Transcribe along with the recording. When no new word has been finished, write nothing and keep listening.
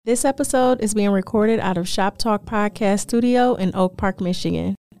This episode is being recorded out of Shop Talk Podcast Studio in Oak Park,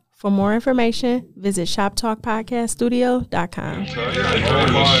 Michigan. For more information, visit shoptalkpodcaststudio.com. It's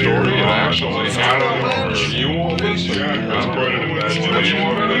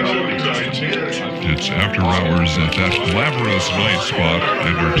after hours at that glamorous night spot,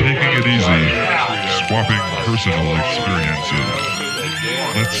 and we're taking it easy, swapping personal experiences.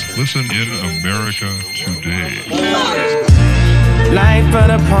 Let's listen in America today. Life of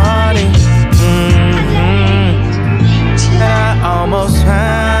the party, that I almost find.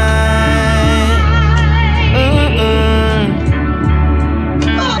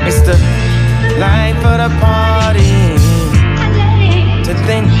 It's the life of the party. To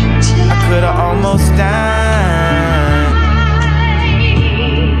think I could've almost died.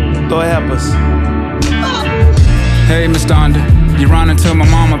 Go help us. Hey, Miss Donda, you running to my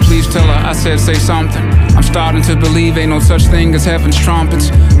mama, please tell her I said say something. I'm starting to believe ain't no such thing as heaven's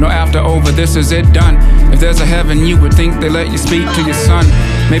trumpets. No after over, this is it done. If there's a heaven, you would think they let you speak to your son.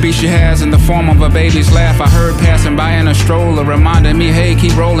 Maybe she has in the form of a baby's laugh I heard passing by in a stroller, reminding me, hey,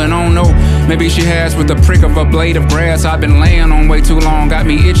 keep rolling on, no. Maybe she has with the prick of a blade of grass I've been laying on way too long. Got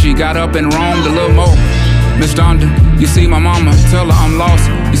me itchy, got up and roamed a little more. Miss Donda, you see my mama, tell her I'm lost.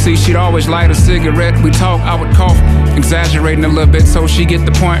 You see, she'd always light a cigarette. We talk, I would cough, exaggerating a little bit so she get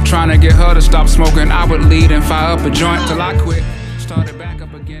the point. Trying to get her to stop smoking, I would lead and fire up a joint till I quit. Started back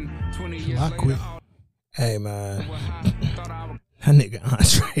up again 20 years later. I quit. Hey, man. That nigga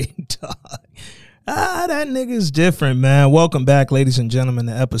Andre, dog. That nigga's different, man. Welcome back, ladies and gentlemen,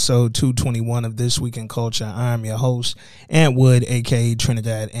 to episode 221 of This Week in Culture. I'm your host, Ant Wood, a.k.a.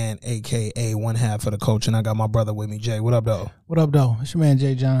 Trinidad, and a.k.a. one half of the culture. And I got my brother with me, Jay. What up, though? What up, though? It's your man,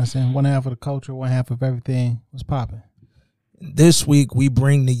 Jay Johnson. One half of the culture, one half of everything. What's popping? This week, we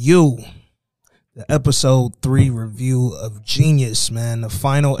bring to you the episode 3 review of Genius, man. The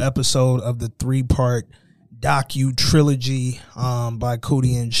final episode of the 3-part docu-trilogy by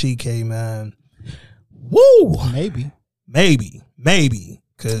Coodie and Chike, man. Woo! Maybe.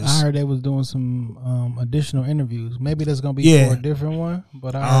 Cause I heard they was doing some additional interviews. Maybe that's gonna be for a different one,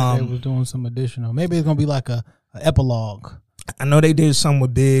 but I heard they was doing some additional. Maybe it's gonna be like a epilogue. I know they did some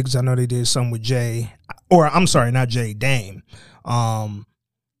with Biggs. I know they did some with Jay, or I'm sorry, not Jay, Dame.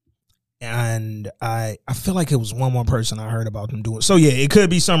 And I feel like it was one more person I heard about them doing. So yeah, it could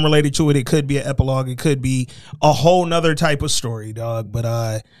be something related to it. It could be an epilogue. It could be a whole nother type of story, dog.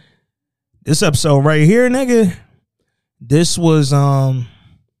 But this episode right here, nigga, this was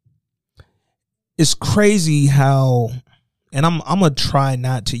it's crazy how, and I'm gonna try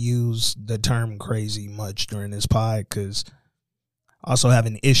not to use the term crazy much during this pod because I also have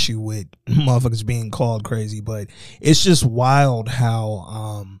an issue with motherfuckers being called crazy, but it's just wild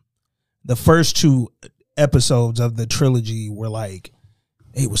how the first 2 episodes of the trilogy were like,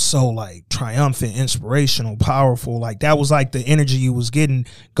 it was so like triumphant, inspirational, powerful. Like that was like the energy you was getting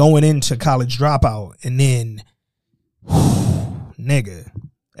going into College Dropout. And then, nigga,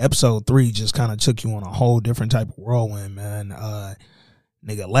 episode 3 just kind of took you on a whole different type of whirlwind, man.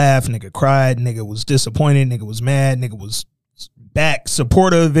 Nigga laughed, nigga cried, nigga was disappointed, nigga was mad, nigga was back,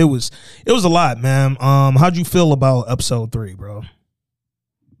 supportive. It was a lot, man. How'd you feel about episode 3, bro?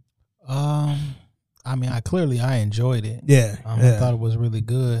 I mean, I enjoyed it. Yeah, I thought it was really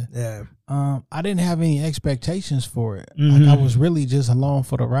good. Yeah. I didn't have any expectations for it. Mm-hmm. Like I was really just along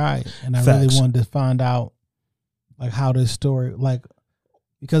for the ride, and I really wanted to find out like how this story, like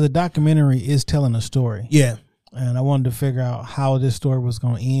because the documentary is telling a story. Yeah. And I wanted to figure out how this story was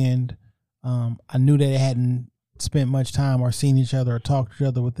going to end. I knew that they hadn't spent much time or seen each other or talked to each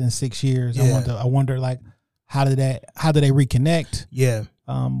other within 6 years. Yeah. I wonder like how did they reconnect? Yeah.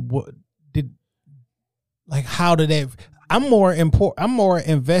 How did they? I'm more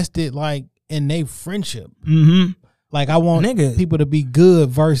invested like in their friendship. Mm-hmm. Like I want people to be good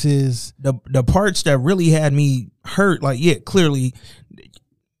versus the parts that really had me hurt. Like clearly,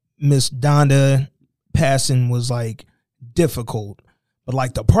 Miss Donda passing was like difficult, but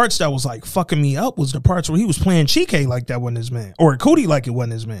like the parts that was like fucking me up was the parts where he was playing Chike like that wasn't his man, or Coodie like it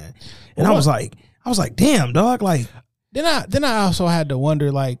wasn't his man, and I was like, damn dog, like. Then I also had to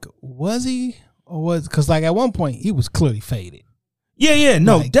wonder like was he or was because like at one point he was clearly faded. Yeah,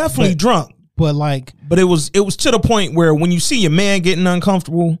 no, like, definitely drunk. But it was to the point where when you see your man getting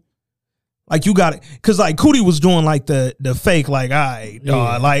uncomfortable, like you got it, because like Coodie was doing like the fake like all right,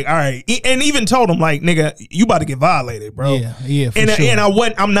 like all right, and even told him like nigga, you about to get violated, bro. Yeah, for sure. And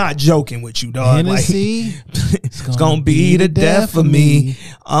I'm not joking with you, dog. Hennessy, like it's gonna be the death of me.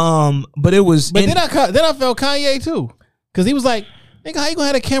 But it was. But then I felt Kanye too. Because he was like, nigga, how you gonna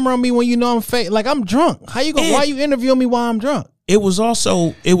have a camera on me when you know I'm fake? Like, I'm drunk. How you gonna, why you interviewing me while I'm drunk? it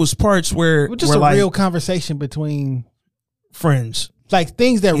was parts where just were a like real conversation between friends, like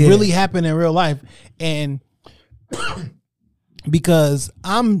things that really happen in real life. And because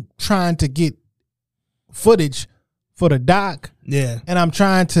I'm trying to get footage for the doc, and I'm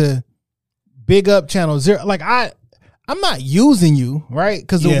trying to big up Channel Zero. Like I'm not using you, right?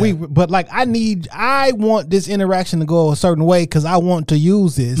 Because but like I want this interaction to go a certain way because I want to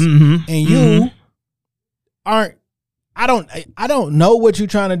use this, and you aren't. I don't know what you're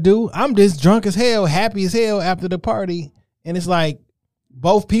trying to do. I'm just drunk as hell, happy as hell after the party, and it's like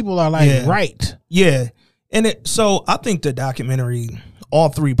both people are like right, and so I think the documentary, all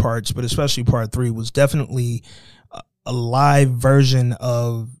 3 parts, but especially part 3, was definitely a live version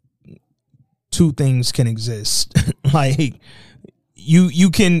of two things can exist. Like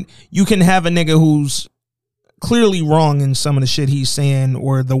you can have a nigga who's clearly wrong in some of the shit he's saying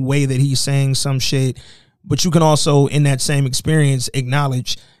or the way that he's saying some shit, but you can also in that same experience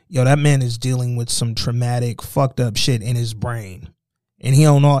acknowledge, yo, that man is dealing with some traumatic, fucked up shit in his brain. And he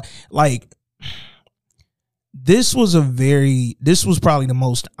don't know, like, this was probably the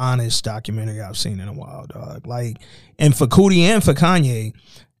most honest documentary I've seen in a while, dog. Like, and for Coodie and for Kanye,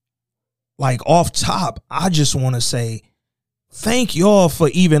 like, off top, I just want to say thank y'all for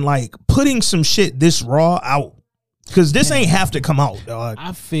even like putting some shit this raw out, because this ain't have to come out, dog.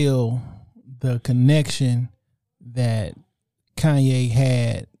 I feel the connection that Kanye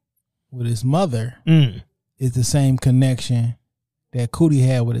had with his mother is the same connection that Coodie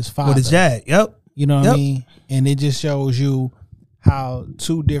had with his father. With his dad, yep. You know what I mean? And it just shows you how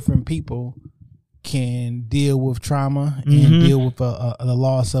two different people can deal with trauma and deal with the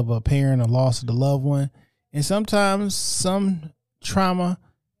loss of a parent, a loss of the loved one. And sometimes some trauma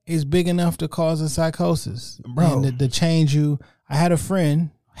is big enough to cause a psychosis. Bro. And to change you. I have a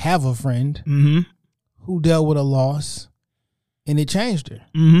friend who dealt with a loss, and it changed her.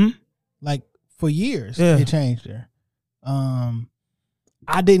 Like, for years, it changed her.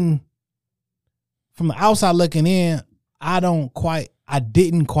 I didn't, from the outside looking in, I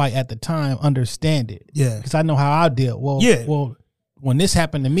didn't quite at the time understand it. Yeah. Because I know how I deal. Well, when this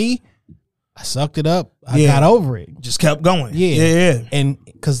happened to me, I sucked it up. I got over it. Just kept going. Yeah. And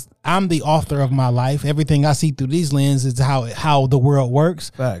because I'm the author of my life, everything I see through these lenses is how the world works.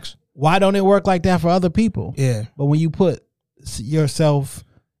 Facts. Why don't it work like that for other people? Yeah. But when you put yourself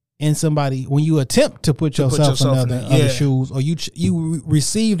in somebody, when you attempt to put yourself in other shoes, or you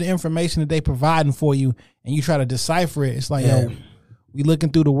receive the information that they providing for you and you try to decipher it, it's like, yo, we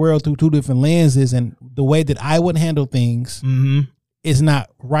looking through the world through two different lenses, and the way that I would handle things is not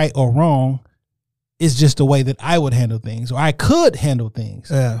right or wrong. It's just the way that I would handle things, or I could handle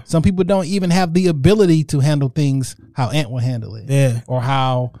things. Yeah. Some people don't even have the ability to handle things how Ant would handle it. Yeah. Or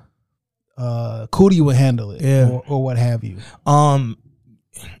how Coodie would handle it. Yeah. Or what have you.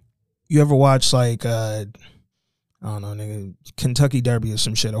 You ever watch like I don't know, nigga, Kentucky Derby or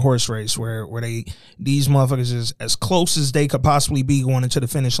some shit, a horse race where these motherfuckers is as close as they could possibly be going into the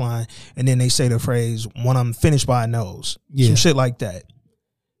finish line, and then they say the phrase, one of them finished by a nose. Some shit like that.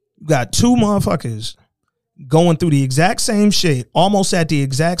 You got two motherfuckers going through the exact same shit almost at the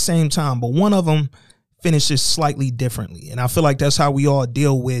exact same time, but one of them finishes slightly differently. And I feel like that's how we all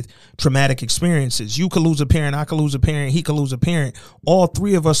deal with traumatic experiences. You could lose a parent, I could lose a parent, he could lose a parent. All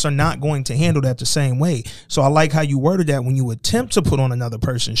three of us are not going to handle that the same way. So I like how you worded that. When you attempt to put on another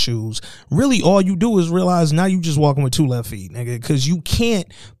person's shoes, really all you do is realize now you just walking with two left feet, nigga, because you can't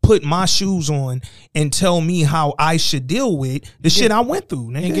put my shoes on and tell me how I should deal with the shit I went through,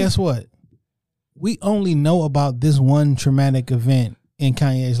 nigga. And guess what? We only know about this one traumatic event in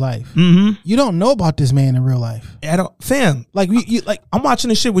Kanye's life. You don't know about this man in real life. Fam, like I'm watching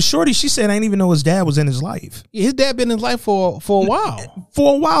this shit with Shorty. She said I didn't even know his dad was in his life. His dad been in his life for a while.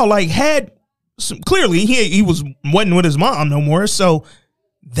 For a while, like had some, clearly he wasn't with his mom no more. So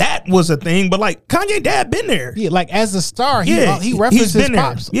that was a thing. But like Kanye dad been there. Yeah, like as a star, he references his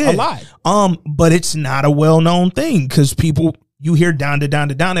pops a lot. But it's not a well known thing because people, you hear Donda,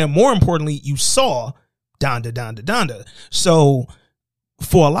 Donda, Donda, and more importantly, you saw Donda, Donda, Donda. So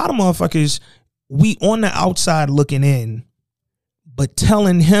for a lot of motherfuckers, we on the outside looking in, but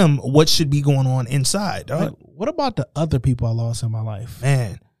telling him what should be going on inside. Like, what about the other people I lost in my life?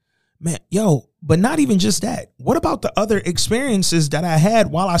 Man, yo, but not even just that. What about the other experiences that I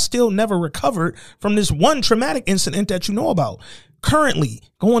had while I still never recovered from this one traumatic incident that you know about? Currently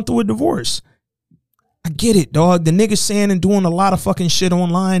going through a divorce. I get it, dog. The niggas saying and doing a lot of fucking shit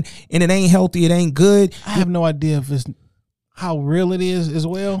online, and it ain't healthy, it ain't good. I have no idea if it's how real it is as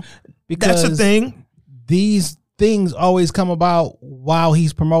well, because that's a thing. These things always come about while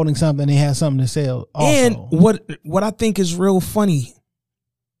he's promoting something. He has something to sell. Also. And what I think is real funny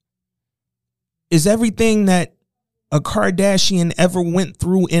is everything that a Kardashian ever went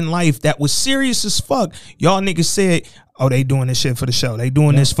through in life that was serious as fuck. Y'all niggas said, oh, they doing this shit for the show. They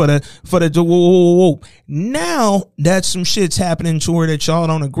doing this for the whoa. Now that some shit's happening to her that y'all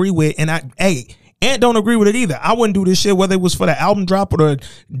don't agree with, and Ant don't agree with it either. I wouldn't do this shit whether it was for the album drop or the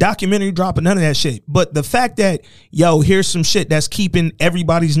documentary drop or none of that shit. But the fact that, here's some shit that's keeping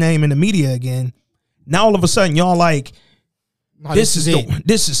everybody's name in the media again. Now all of a sudden y'all like, this is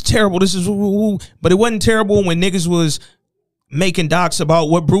terrible. This is but it wasn't terrible when niggas was making docs about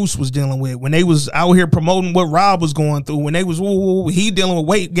what Bruce was dealing with, when they was out here promoting what Rob was going through, when they was he dealing with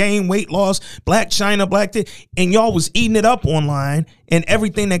weight gain, weight loss, Black China, and y'all was eating it up online, and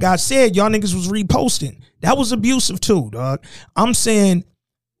everything that got said, y'all niggas was reposting. That was abusive too, dog. I'm saying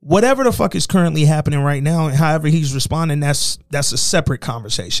whatever the fuck is currently happening right now and however he's responding, that's a separate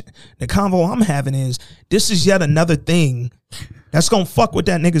conversation. The convo I'm having is, this is yet another thing that's gonna fuck with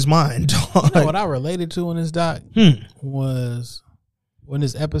that nigga's mind, dog. You know what I related to in this doc was when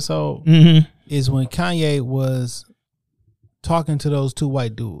this episode is when Kanye was talking to those two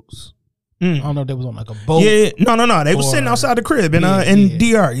white dudes. I don't know if they was on like a boat. Yeah, no. They was sitting outside the crib in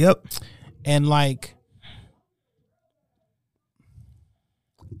DR. Yep. And like,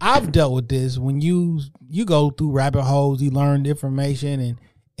 I've dealt with this when you go through rabbit holes, you learn information,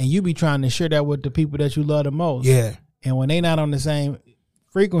 and you be trying to share that with the people that you love the most. Yeah. And when they not on the same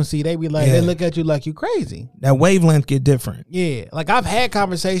frequency, they be like, they look at you like you crazy. That wavelength get different. Yeah. Like I've had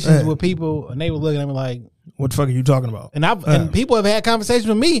conversations with people and they were looking at me like, what the fuck are you talking about? And people have had conversations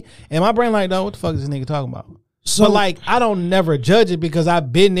with me and my brain like, no, what the fuck is this nigga talking about? So like, I don't never judge it because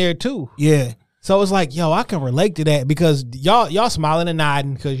I've been there too. Yeah. So it's like, yo, I can relate to that because y'all smiling and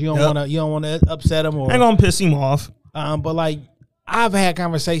nodding because you don't want to upset him or ain't gonna piss him off. But like, I've had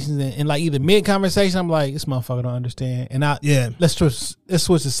conversations and like either mid conversation, I'm like, this motherfucker don't understand, and let's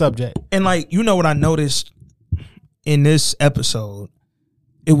switch the subject. And like, what I noticed in this episode,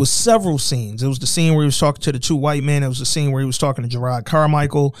 it was several scenes. It was the scene where he was talking to the two white men. It was the scene where he was talking to Gerard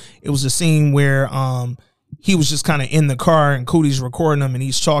Carmichael. It was the scene where he was just kind of in the car and Cootie's recording him and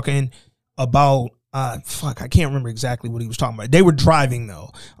he's talking about I can't remember exactly what he was talking about. They were driving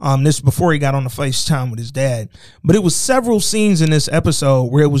though. This before he got on the FaceTime with his dad. But it was several scenes in this episode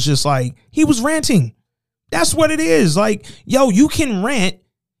where it was just like he was ranting. That's what it is. Like, you can rant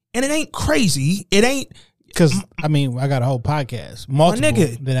and it ain't crazy. It ain't because I got a whole podcast, multiple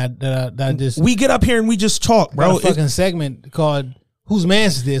nigga, that I just we get up here and we just talk, bro. A fucking segment called "Whose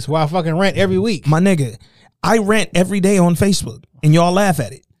Man's Is This?" where I fucking rant every week. My nigga, I rant every day on Facebook and y'all laugh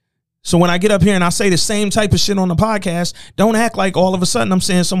at it. So when I get up here and I say the same type of shit on the podcast, don't act like all of a sudden I'm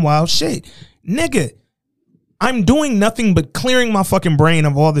saying some wild shit. Nigga, I'm doing nothing but clearing my fucking brain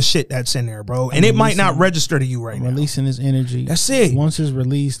of all the shit that's in there, bro. And it might not register to you right now. Releasing this energy. That's it. Once it's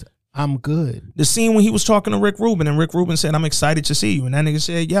released, I'm good. The scene when he was talking to Rick Rubin and Rick Rubin said, I'm excited to see you. And that nigga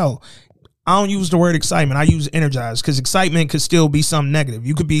said, I don't use the word excitement. I use energized because excitement could still be something negative.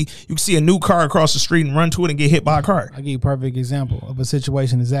 You could see a new car across the street and run to it and get hit by a car. I'll give you a perfect example of a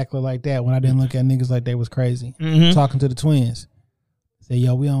situation exactly like that when I didn't look at niggas like they was crazy. Talking to the twins. Say,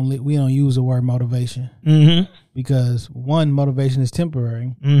 we don't use the word motivation. Because one, motivation is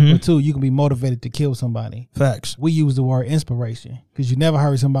temporary. But two, you can be motivated to kill somebody. Facts. We use the word inspiration because you never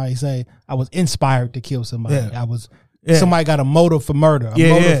heard somebody say, I was inspired to kill somebody. Yeah. Somebody got a motive for murder,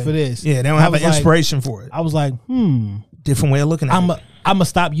 motive for this. Yeah, they don't have an inspiration for it. I was like, different way of looking at it. I'm gonna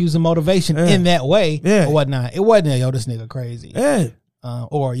stop using motivation in that way or whatnot. It wasn't this nigga crazy. Yeah.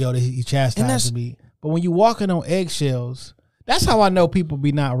 Or he chastised me. But when you walking on eggshells, that's how I know people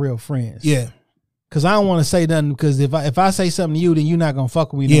be not real friends. Yeah. Cause I don't want to say nothing. Because if I say something to you, then you're not gonna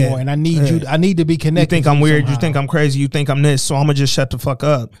fuck with me no more. And I need you. I need to be connected. You think I'm weird. You think I'm crazy. You think I'm this. So I'm gonna just shut the fuck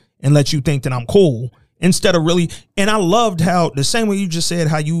up and let you think that I'm cool. Instead of really, and I loved how, the same way you just said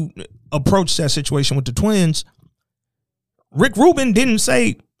how you approached that situation with the twins, Rick Rubin didn't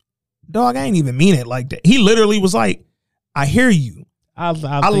say, dog, I ain't even mean it like that. He literally was like, I hear you. I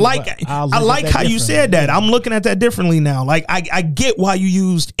like how you said that. I'm looking at that differently now. Like, I get why you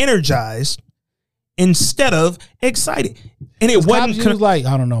used energized instead of excited. And it wasn't. He was like,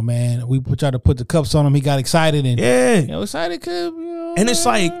 I don't know, man. We tried to put the cups on him. He got excited and excited. And it's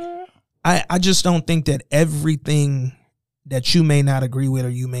like, I just don't think that everything that you may not agree with or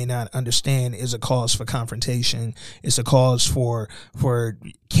you may not understand is a cause for confrontation. It's a cause for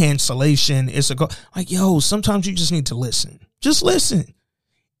cancellation. It's a sometimes you just need to listen. Just listen.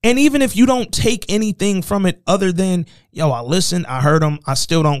 And even if you don't take anything from it other than, yo, I listened, I heard him, I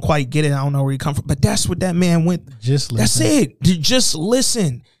still don't quite get it, I don't know where he come from. But that's what that man went. Just listen. That's it. Just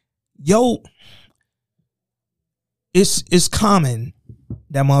listen. Yo, it's common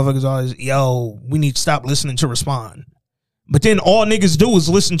that motherfuckers always, yo, we need to stop listening to respond. But then all niggas do is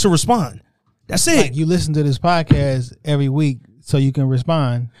listen to respond. That's it. Like you listen to this podcast every week so you can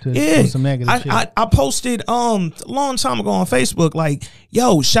respond to some negative shit. I posted a long time ago on Facebook, like,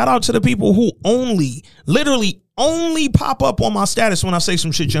 yo, shout out to the people who literally only pop up on my status when I say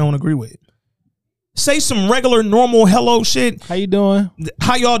some shit you don't agree with. Say some regular, normal hello shit. How you doing?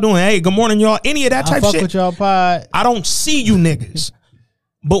 How y'all doing? Hey, good morning, y'all. Any of that type I fuck shit. with y'all pod. I don't see you niggas.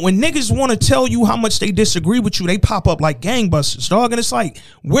 But when niggas want to tell you how much they disagree with you, they pop up like gangbusters, dog. And it's like,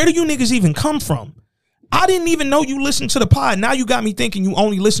 where do you niggas even come from? I didn't even know you listened to the pod. Now you got me thinking you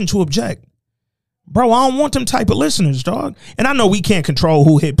only listen to object. Bro, I don't want them type of listeners, dog. And I know we can't control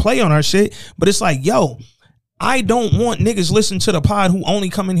who hit play on our shit, but it's like, yo, I don't want niggas listen to the pod who only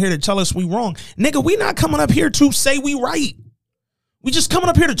come in here to tell us we wrong. Nigga, we not coming up here to say we right. We just coming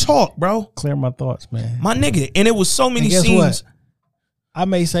up here to talk, bro. Clear my thoughts, man. My nigga. And it was so many guess scenes. What? I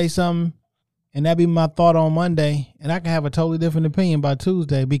may say something and that be my thought on Monday, and I can have a totally different opinion by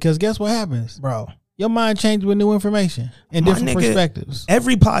Tuesday, because guess what happens? Bro. Your mind changes with new information and different perspectives.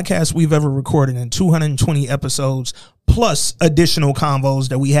 Every podcast we've ever recorded in 220 episodes, plus additional convos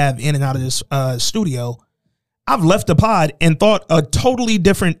that we have in and out of this studio, I've left the pod and thought a totally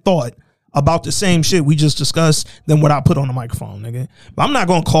different thought about the same shit we just discussed than what I put on the microphone, nigga. But I'm not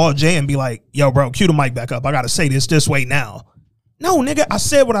going to call Jay and be like, yo, bro, cue the mic back up. I got to say this way now. No, nigga, I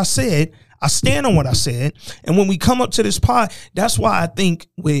said what I said. I stand on what I said. And when we come up to this pod, that's why I think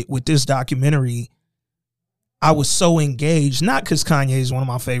with this documentary, I was so engaged, not because Kanye is one of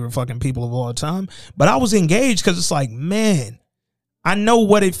my favorite fucking people of all time, but I was engaged because it's like, man, I know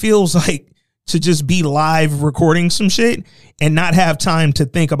what it feels like to just be live recording some shit and not have time to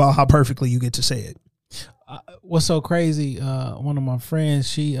think about how perfectly you get to say it. What's so crazy, one of my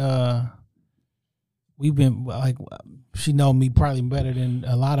friends, we've been like, she know me probably better than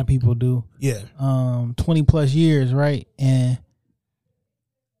a lot of people do. Yeah. 20 plus years, right? And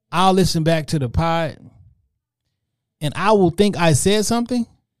I'll listen back to the pod and I will think I said something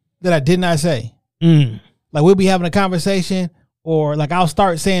that I did not say. Like we'll be having a conversation, or like I'll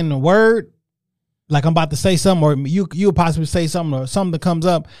start saying the word, like I'm about to say something, or you'll possibly say something, or something that comes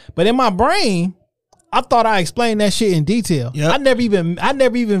up. But in my brain, I thought I explained that shit in detail. Yep. I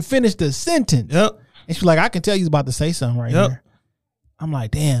never even finished the sentence. Yep. And she's like, I can tell you about to say something right here. I'm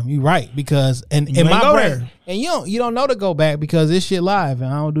like, damn, you right, because in my brain, and you don't know to go back because this shit live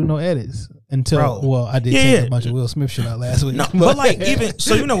and I don't do no edits until well, I did take a bunch of Will Smith shit out last week. No, but like even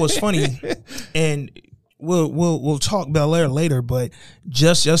so, you know what's funny, and we'll talk Bel Air later, but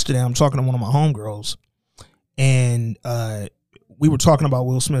just yesterday I'm talking to one of my homegirls, and we were talking about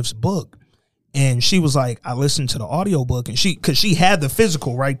Will Smith's book. And she was like, I listened to the audiobook, and because she had the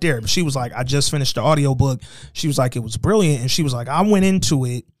physical right there, but she was like, I just finished the audiobook. She was like, it was brilliant. And she was like, I went into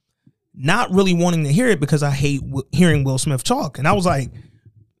it not really wanting to hear it because I hate hearing Will Smith talk. And I was like,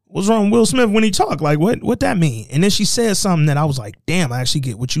 what's wrong with Will Smith when he talk? Like, what that mean? And then she said something that I was like, damn, I actually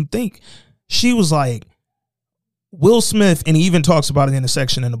get what you think. She was like, Will Smith, and he even talks about it in a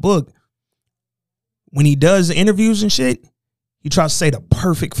section in the book, when he does interviews and shit, he tries to say the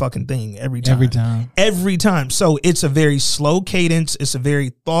perfect fucking thing every time. Every time. So it's a very slow cadence. It's a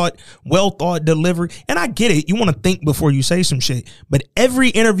very well thought delivery. And I get it. You want to think before you say some shit. But every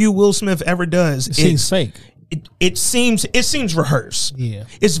interview Will Smith ever does, it seems fake. It seems rehearsed. Yeah.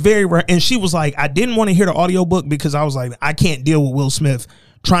 It's very and she was like, I didn't want to hear the audiobook because I was like, I can't deal with Will Smith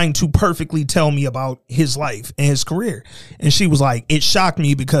trying to perfectly tell me about his life and his career. And she was like, it shocked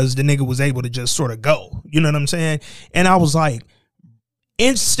me because the nigga was able to just sort of go. You know what I'm saying? And I was like,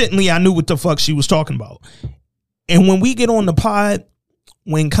 instantly I knew what the fuck she was talking about. And when we get on the pod,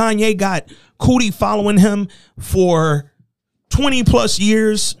 when Kanye got Cootie following him for 20 plus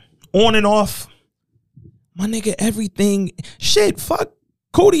years on and off, my nigga, everything, shit, fuck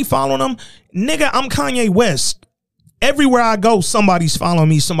Cootie following him. Nigga, I'm Kanye West. Everywhere I go, somebody's following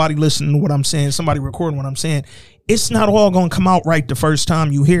me, somebody listening to what I'm saying, somebody recording what I'm saying. It's not all going to come out right the first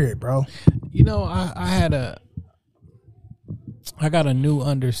time you hear it, bro. You know, I got a new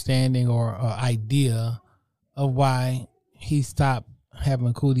understanding or idea of why he stopped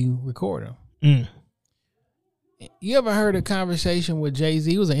having Cootie record him. You ever heard a conversation with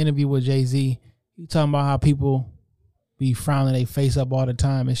Jay-Z? It was an interview with Jay-Z. He talking about how people be frowning their face up all the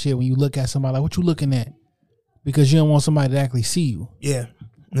time and shit when you look at somebody, like, what you looking at? Because you don't want somebody to actually see you. Yeah.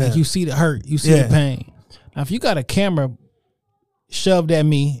 Like you see the hurt, you see the pain. Now, if you got a camera shoved at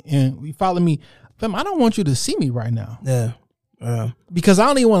me and you followed me. Fam, I don't want you to see me right now. Yeah. Because I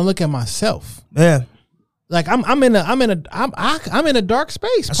don't even want to look at myself. Yeah. Like I'm in a dark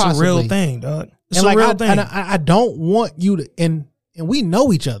space. That's possibly. a real thing, dog. It's and a like real thing. And I don't want you to and we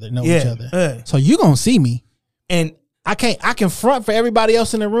know each other. Yeah. So you gonna see me. And I can front for everybody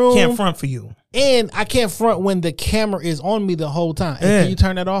else in the room. Can't front for you. And I can't front when the camera is on me the whole time. Yeah. Can you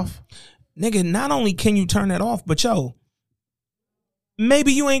turn that off? Nigga, not only can you turn that off, but yo,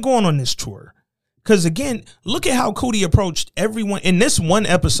 maybe you ain't going on this tour. Because again, look at how Coodie approached everyone. In this one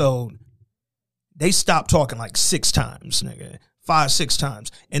episode, they stopped talking like 6 times, nigga. 5-6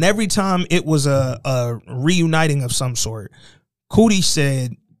 times. And every time it was a reuniting of some sort, Coodie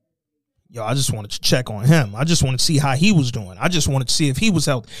said, yo, I just wanted to check on him. I just wanted to see how he was doing. I just wanted to see if he was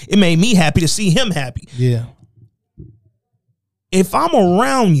healthy. It made me happy to see him happy. Yeah. If I'm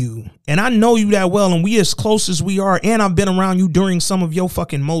around you and I know you that well and we as close as we are and I've been around you during some of your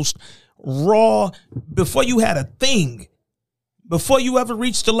fucking most raw, before you had a thing, before you ever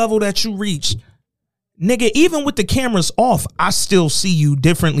reached the level that you reached, nigga, even with the cameras off, I still see you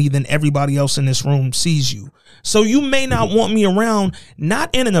differently than everybody else in this room sees you. So you may not want me around,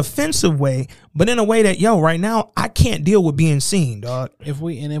 not in an offensive way, but in a way that, yo, right now, I can't deal with being seen, dog. If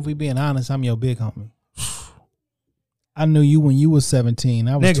we being honest, I'm your big homie. I knew you when you was 17.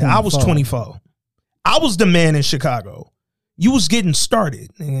 I was 24. I was the man in Chicago. You was getting started,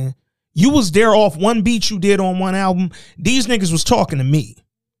 nigga. You was there off one beat you did on one album. These niggas was talking to me.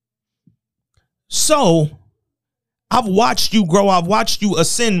 So, I've watched you grow. I've watched you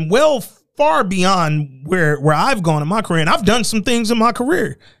ascend well far beyond where I've gone in my career. And I've done some things in my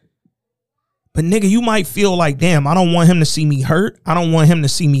career. But nigga, you might feel like, damn, I don't want him to see me hurt. I don't want him to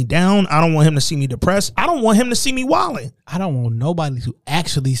see me down. I don't want him to see me depressed. I don't want him to see me wilding. I don't want nobody to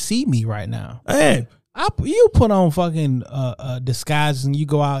actually see me right now. Hey. You put on fucking disguises and you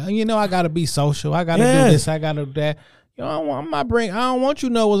go out. And you know I gotta be social. I gotta do this. I gotta do that. You know, I don't want you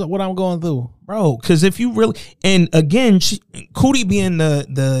to know what I'm going through, bro. Because if you really, and again, Coodie being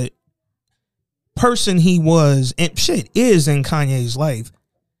the person he was and shit is in Kanye's life.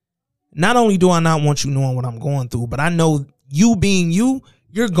 Not only do I not want you knowing what I'm going through, but I know you being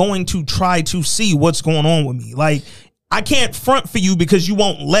you're going to try to see what's going on with me. Like, I can't front for you because you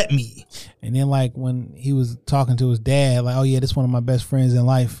won't let me. And then, like, when he was talking to his dad, like, oh yeah, this is one of my best friends in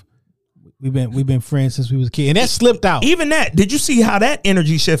life. We've been friends since we was a kid, and that slipped out. Even that, did you see how that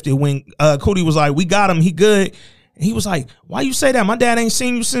energy shifted when Coodie was like, "We got him, he good," and he was like, "Why you say that? My dad ain't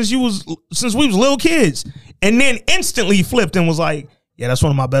seen you since we was little kids." And then instantly flipped and was like, "Yeah, that's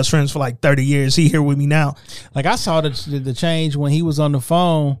one of my best friends for like 30 years. He here with me now." Like, I saw the change when he was on the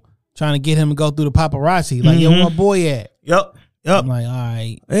phone trying to get him to go through the paparazzi. Like, yo, where my boy at? Yep. I'm like, all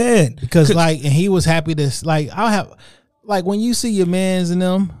right, man, because like, and he was happy to like. I'll have like when you see your mans in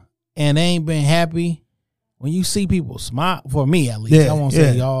them and they ain't been happy. When you see people smile, for me at least, I won't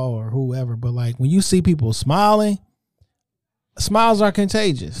say y'all or whoever, but like when you see people smiling, smiles are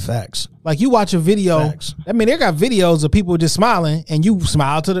contagious. Facts. Like you watch a video. Facts. I mean, they got videos of people just smiling, and you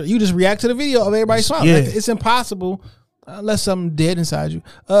smile you just react to the video of everybody smiling. Yeah. Like, it's impossible. Unless something dead inside you,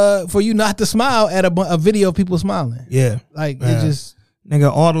 for you not to smile at a video of people smiling. Yeah. Like, it just...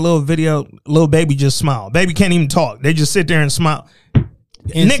 Nigga, all the little baby just smile. Baby can't even talk. They just sit there and smile.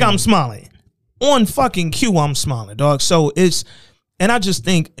 Nigga, I'm smiling. On fucking cue, I'm smiling, dog. So it's... And I just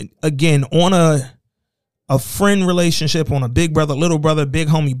think, again, on a friend relationship, on a big brother, big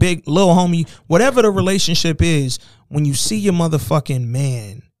homie, big little homie, whatever the relationship is, when you see your motherfucking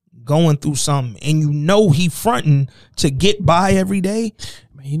man going through something and you know he fronting to get by every day.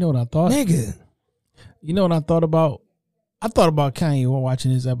 Man, you know what I thought? Nigga. You know what I thought about? I thought about Kanye while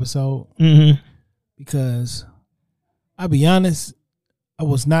watching this episode. Because I'll be honest, I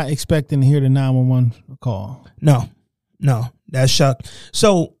was not expecting to hear the 911 call. No, that's shocked.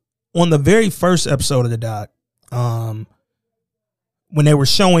 So on the very first episode of the doc, when they were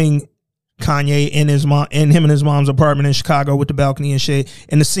showing Kanye in him and his mom's apartment in Chicago with the balcony and shit,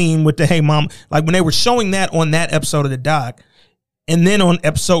 and the scene with the hey mom, like when they were showing that on that episode of the doc, and then on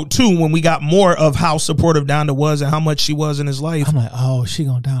episode 2 when we got more of how supportive Donda was and how much she was in his life, I'm like, oh, she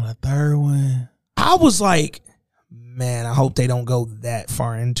going down a third one. I was like, man, I hope they don't go that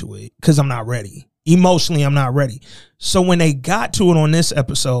far into it because I'm not ready. Emotionally, I'm not ready. So when they got to it on this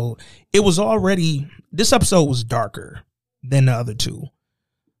episode, this episode was darker than the other two.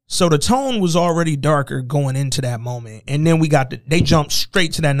 So the tone was already darker going into that moment. And then they jumped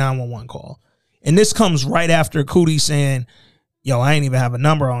straight to that 911 call. And this comes right after Coodie saying, yo, I ain't even have a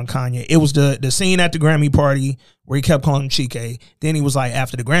number on Kanye. It was the scene at the Grammy party where he kept calling him Chike. Then he was like,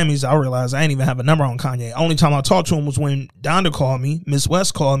 after the Grammys, I realized I ain't even have a number on Kanye. Only time I talked to him was when Donda called me, Miss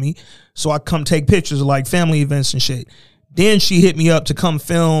West called me, so I come take pictures of like family events and shit. Then she hit me up to come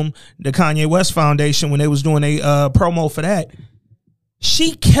film the Kanye West Foundation when they was doing a promo for that.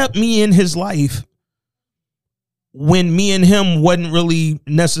 She kept me in his life when me and him wasn't really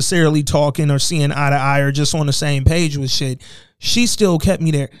necessarily talking or seeing eye to eye or just on the same page with shit. She still kept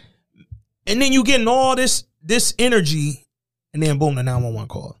me there. And then you getting all this energy, and then boom, the 911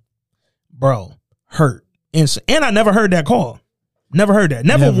 call. Bro, hurt. And I never heard that call. Never heard that.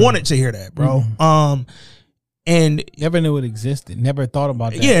 Never wanted to hear that, bro. Mm-hmm. And never knew it existed. Never thought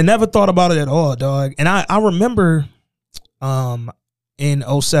about that. Yeah, never thought about it at all, dog. And I remember in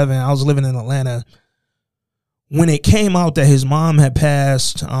 2007, I was living in Atlanta when it came out that his mom had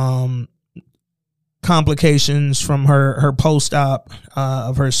passed, complications from her post-op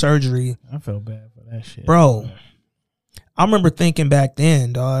of her surgery. I felt bad for that shit. Bro, I remember thinking back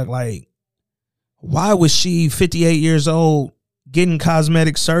then, dog, like, why was she 58 years old getting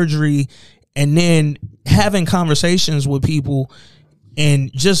cosmetic surgery and then having conversations with people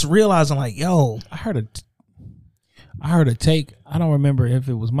and just realizing like, yo. I heard a take. I don't remember if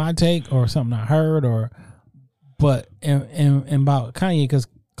it was my take or something I heard but about Kanye, because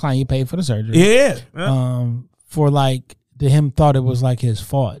Kanye paid for the surgery. Yeah. For like, him thought it was like his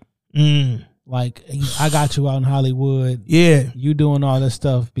fault. Like, I got you out in Hollywood. Yeah. You doing all this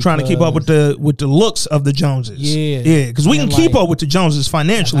stuff. Trying to keep up with the looks of the Joneses. Yeah. Yeah. Because we can keep up with the Joneses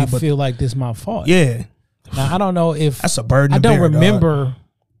financially. I feel like this is my fault. Yeah. Now, I don't know if. That's a burden. I don't remember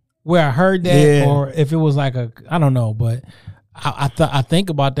where I heard that or if it was like I don't know. But I think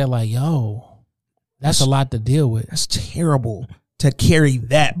about that like, yo, that's a lot to deal with. That's terrible to carry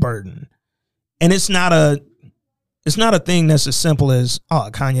that burden. And it's not a thing that's as simple as, oh,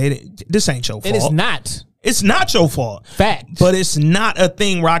 Kanye, this ain't your fault. It is not. It's not your fault. Fact. But it's not a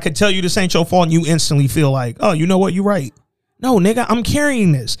thing where I could tell you this ain't your fault and you instantly feel like, oh, you know what? You're right. No, nigga, I'm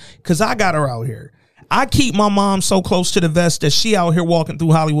carrying this because I got her out here. I keep my mom so close to the vest that she out here walking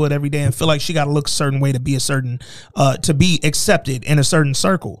through Hollywood every day and feel like she got to look a certain way to be to be accepted in a certain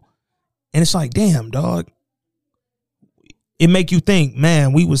circle. And it's like, damn, dog. It make you think,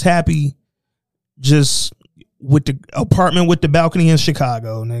 man, we was happy just with the apartment with the balcony in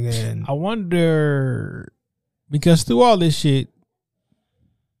Chicago, nigga. And I wonder, because through all this shit,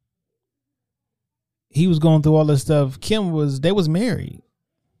 he was going through all this stuff. They was married.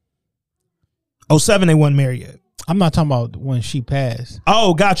 2007, they wasn't married yet. I'm not talking about when she passed.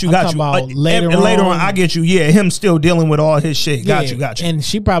 Oh, got you. Later on, I get you. Yeah, him still dealing with all his shit. Got you. And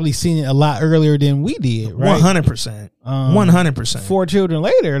she probably seen it a lot earlier than we did, right? 100%. 100%. 4 children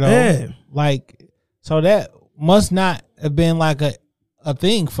later, though. Yeah. Like, so that must not have been like a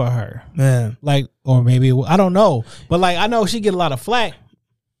thing for her. Yeah. Like, or maybe, I don't know. But like, I know she get a lot of flack,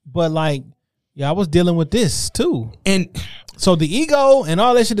 but like, yeah, I was dealing with this too. And so the ego and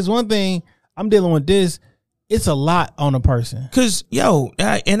all that shit is one thing. I'm dealing with this. It's a lot on a person. Cause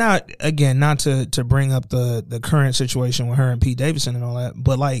I again, not to bring up the current situation with her and Pete Davidson and all that,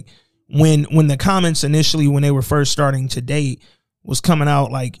 but like when the comments initially when they were first starting to date was coming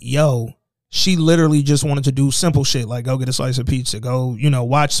out like, yo, she literally just wanted to do simple shit like go get a slice of pizza, go,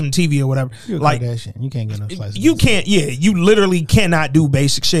 watch some TV or whatever. You're like you can't get no slice. You can't. Yeah, you literally cannot do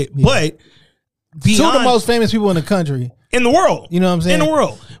basic shit. Yeah. But beyond, 2 of the most famous people in the country. In the world. You know what I'm saying? In the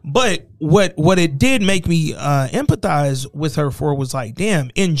world. But what it did make me empathize with her for was like,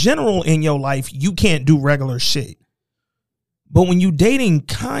 damn, in general in your life, you can't do regular shit. But when you dating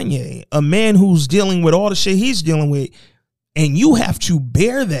Kanye, a man who's dealing with all the shit he's dealing with, and you have to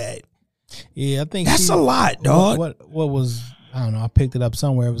bear that. Yeah, I think that's a lot, dog. What was, I don't know, I picked it up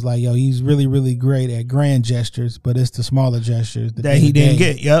somewhere. It was like, yo, he's really, really great at grand gestures, but it's the smaller gestures that he didn't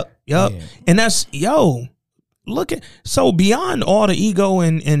get. Yep. Yeah. And that's, look at, so beyond all the ego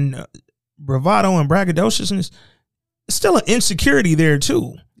and bravado and braggadociousness, it's still an insecurity there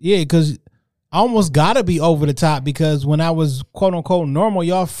too. Yeah, because I almost gotta be over the top because when I was quote unquote normal,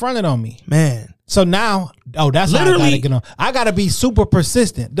 y'all fronted on me. Man. So now, that's literally how I gotta get on. I gotta be super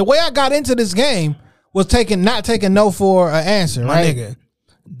persistent. The way I got into this game was not taking no for an answer, right? My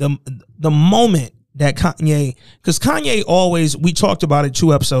nigga, the moment that Kanye, because Kanye always, we talked about it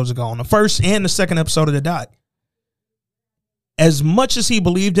 2 episodes ago on the first and the second episode of the doc. As much as he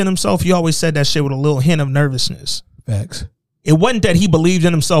believed in himself, he always said that shit with a little hint of nervousness. Facts. It wasn't that he believed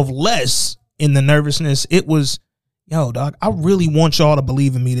in himself less in the nervousness. It was, yo, dog, I really want y'all to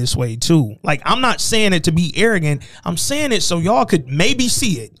believe in me this way too. Like, I'm not saying it to be arrogant. I'm saying it so y'all could maybe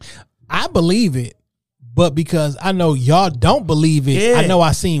see it. I believe it, but because I know y'all don't believe it, Yeah. I know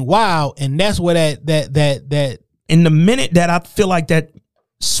I seen Wow, and that's where that in the minute that I feel like that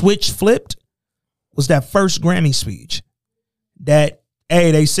switch flipped was that first Grammy speech. That,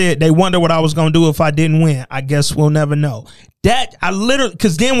 hey, they said they wonder what I was gonna do if I didn't win. I guess we'll never know. That I literally,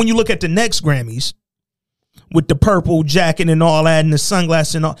 because then when you look at the next Grammys with the purple jacket and all that and the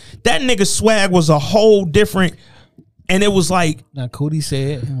sunglasses and all, that nigga swag was a whole different. And it was like, now Cootie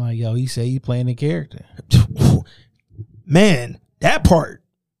said, I'm like, yo, he said he playing the character. Man, that part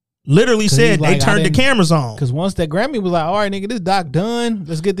literally said like, they turned the cameras on. Because once that Grammy was like, all right, nigga, this doc done.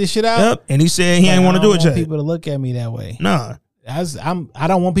 Let's get this shit out. Yep. And he said he ain't want to do it I don't want yet. people to look at me that way. Nah, I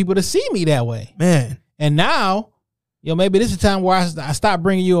don't want people to see me that way. man. And now, maybe this is the time where I stop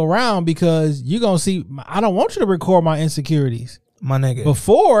bringing you around because you're going to see, I don't want you to record my insecurities. My nigga.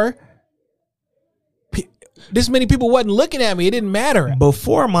 Before, this many people wasn't looking at me. It didn't matter.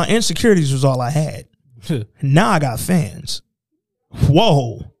 Before, my insecurities was all I had. Now I got fans.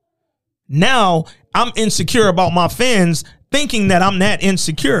 Whoa. Now I'm insecure about my fans thinking that I'm that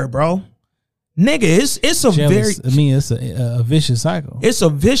insecure, bro. Nigga, it's a Jealous. very... It's a vicious cycle. It's a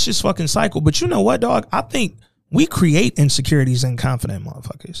vicious fucking cycle. But you know what, dog? I think we create insecurities in confident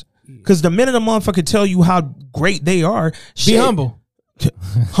motherfuckers. Because the minute a motherfucker tell you how great they are... Be humble.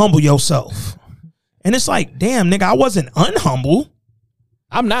 Humble yourself. And it's like, damn, nigga, I wasn't unhumble.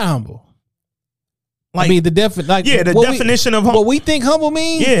 I'm not humble. Like, I mean, the definition of humble. What we think humble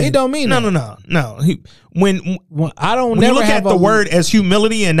means, it don't mean that. No. When I don't. When never you look have at the word as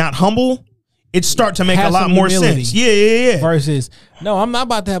humility and not humble, it start to make a lot more humility. sense. Yeah. Versus, no, I'm not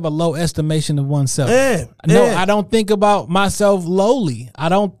about to have a low estimation of oneself. Yeah. No, I don't think about myself lowly. I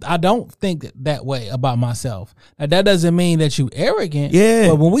don't think that way about myself. Now, that doesn't mean that you arrogant. Yeah.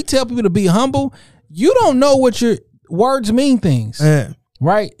 But when we tell people to be humble, you don't know what your words mean things. Yeah.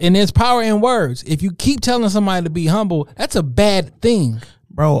 Right? And there's power in words. If you keep telling somebody to be humble, that's a bad thing.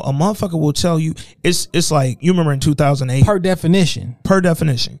 Bro, a motherfucker will tell you, it's like, you remember in 2008. Per definition.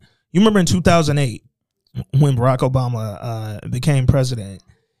 You remember in 2008 when Barack Obama became president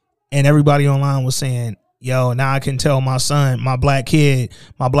and everybody online was saying, yo, now I can tell my son, my black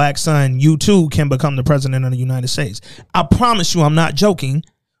son, you too can become the president of the United States. I promise you I'm not joking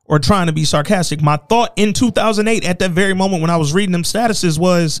or trying to be sarcastic. My thought in 2008 at that very moment when I was reading them statuses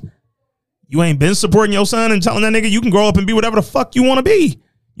was, you ain't been supporting your son and telling that nigga you can grow up and be whatever the fuck you want to be.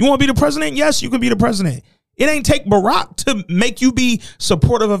 You want to be the president? Yes, you can be the president. It ain't take Barack to make you be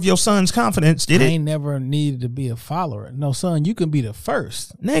supportive of your son's confidence, did it? I ain't never needed to be a follower. No, son, you can be the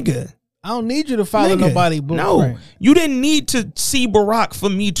first. Nigga. I don't need you to follow nobody. No, you didn't need to see Barack for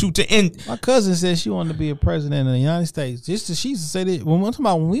me to end. My cousin said she wanted to be a president of the United States. She used to say that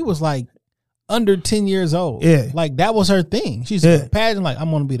when we was like under 10 years old. Yeah. Like that was her thing. She used to pageant like, I'm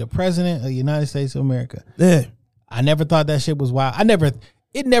going to be the president of the United States of America. Yeah. I never thought that shit was wild.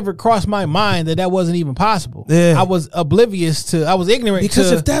 It never crossed my mind that wasn't even possible. Yeah. I was ignorant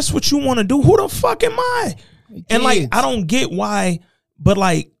because if that's what you want to do, who the fuck am I? Kids. And like, I don't get why, but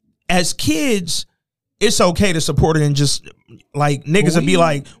like as kids, it's okay to support it and just like niggas would be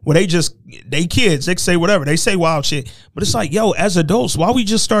like, well, they kids, they can say whatever, they say wild shit. But it's like, yo, as adults, why we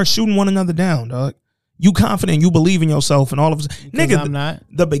just start shooting one another down, dog? You confident, you believe in yourself, and all of us. Nigga, I'm not.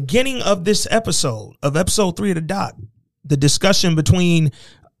 The beginning of this episode, of episode 3 of the doc, the discussion between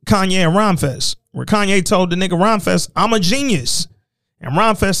Kanye and Rhymefest, where Kanye told the nigga Rhymefest, I'm a genius. And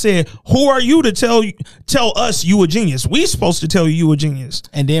Rhymefest said, who are you to tell us you a genius? We supposed to tell you a genius.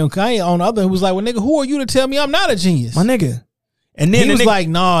 And then Kanye on the other was like, well, nigga, who are you to tell me I'm not a genius? My nigga. And then he was like,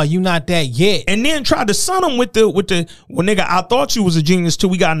 nah, you not that yet. And then tried to son him with the well, nigga, I thought you was a genius till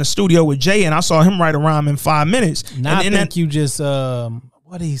we got in the studio with Jay and I saw him write a rhyme in 5 minutes. Now I think you just,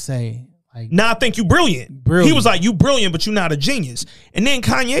 what did he say? Like, now I think you brilliant. He was like, you brilliant, but you not a genius. And then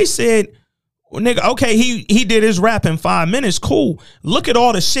Kanye said, well, nigga, okay, he did his rap in 5 minutes. Cool. Look at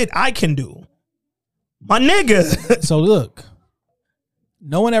all the shit I can do. My nigga. So look,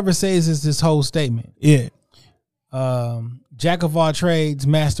 no one ever says this whole statement. Yeah. Jack of all trades,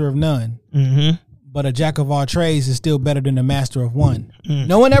 master of none. Mm-hmm. But a jack of all trades is still better than a master of one. Mm.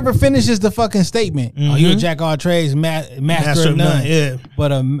 No one ever finishes the fucking statement. Mm-hmm. Oh, you're a jack of all trades, master of none. Yeah.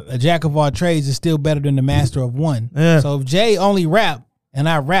 But a jack of all trades is still better than the master of one. Yeah. So if Jay only rap and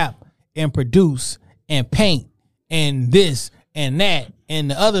I rap and produce and paint and this and that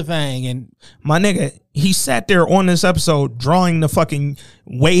and the other thing, and my nigga, he sat there on this episode drawing the fucking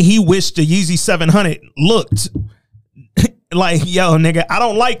way he wished the Yeezy 700 looked. Like, yo, nigga, I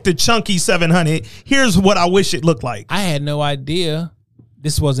don't like the chunky 700. Here's what I wish it looked like. I had no idea,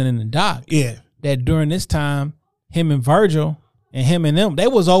 this wasn't in the doc. Yeah. That during this time, him and Virgil and him and them, they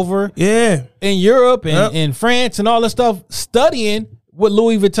was over in Europe and in France and all that stuff studying with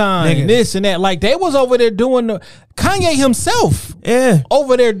Louis Vuitton and this and that. Like, they was over there doing the Kanye himself. Yeah.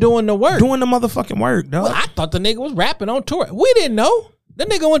 Over there doing the work. Doing the motherfucking work, dog. Well, I thought the nigga was rapping on tour. We didn't know. That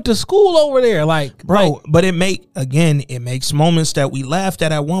nigga went to school over there. Like, bro, but it makes moments that we laughed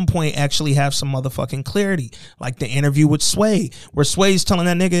at one point actually have some motherfucking clarity. Like the interview with Sway, where Sway's telling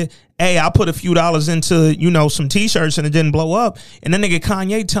that nigga, hey, I put a few dollars into, some t-shirts and it didn't blow up. And then nigga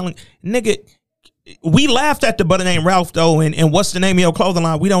Kanye telling, nigga, we laughed at the but it ain't Ralph though, and what's the name of your clothing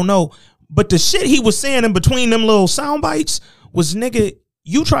line? We don't know. But the shit he was saying in between them little sound bites was, nigga,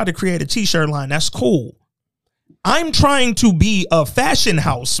 you tried to create a t-shirt line. That's cool. I'm trying to be a fashion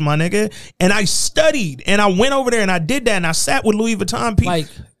house, my nigga. And I studied and I went over there and I did that and I sat with Louis Vuitton people. Like,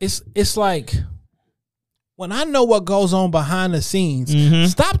 it's like, when I know what goes on behind the scenes,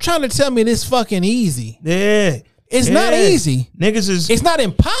 stop trying to tell me this fucking easy. Yeah. It's not easy. It's not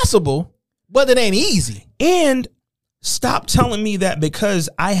impossible, but it ain't easy. And stop telling me that because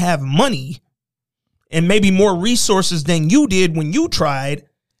I have money and maybe more resources than you did when you tried,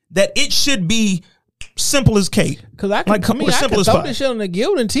 that it should be simple as cake. Because I can throw this shit on the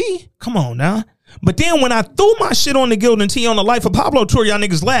Gildan T. Come on now. But then when I threw my shit on the Gildan T on the Life of Pablo tour, y'all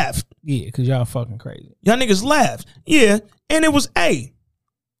niggas laughed. Yeah, because y'all fucking crazy. Y'all niggas laughed. Yeah. And it was I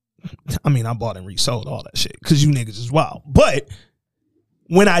bought and resold all that shit because you niggas is wild. But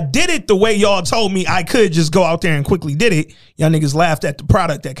when I did it the way y'all told me I could just go out there and quickly did it, y'all niggas laughed at the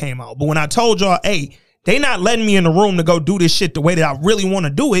product that came out. But when I told y'all, hey, they not letting me in the room to go do this shit the way that I really want to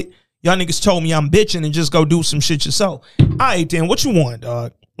do it, y'all niggas told me I'm bitching and just go do some shit yourself. All right, then, what you want,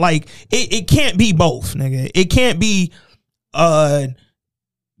 dog? Like, it can't be both, nigga. It can't be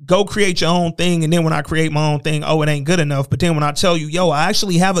go create your own thing, and then when I create my own thing, oh, it ain't good enough. But then when I tell you, yo, I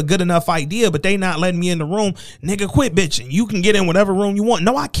actually have a good enough idea, but they not letting me in the room, nigga, quit bitching. You can get in whatever room you want.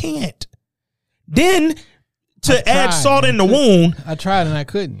 No, I can't. Then to add salt in the wound. I tried and I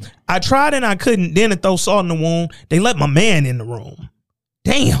couldn't. Then to throw salt in the wound, they let my man in the room.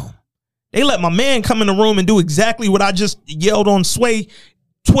 Damn. They let my man come in the room and do exactly what I just yelled on Sway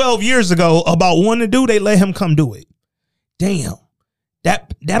 12 years ago about wanting to do. They let him come do it. Damn.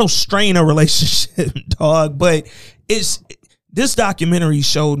 That'll strain a relationship, dog. But this documentary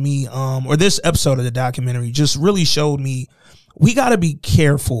showed me, or this episode of the documentary just really showed me, we got to be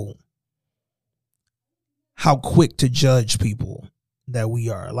careful how quick to judge people that we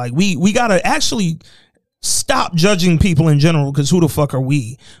are. Like, we got to actually stop judging people in general, because who the fuck are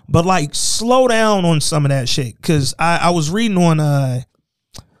we? But like, slow down on some of that shit. Because I was reading on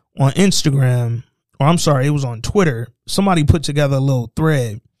Instagram, or I'm sorry, it was on Twitter. Somebody put together a little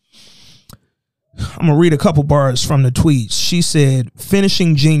thread. I'm gonna read a couple bars from the tweets. She said,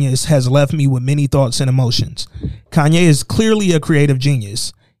 "Finishing Genius has left me with many thoughts and emotions. Kanye is clearly a creative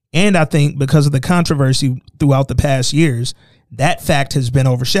genius, and I think because of the controversy throughout the past years, that fact has been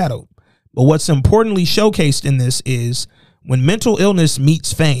overshadowed. But what's importantly showcased in this is when mental illness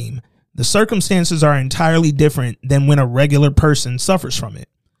meets fame, the circumstances are entirely different than when a regular person suffers from it.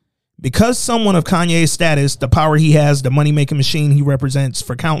 Because someone of Kanye's status, the power he has, the money-making machine he represents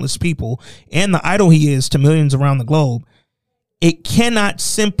for countless people, and the idol he is to millions around the globe, he cannot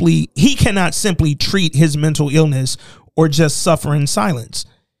simply treat his mental illness or just suffer in silence.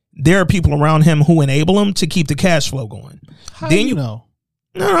 There are people around him who enable him to keep the cash flow going." How do you know?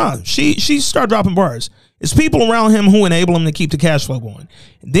 No. She started dropping bars. It's people around him who enable him to keep the cash flow going.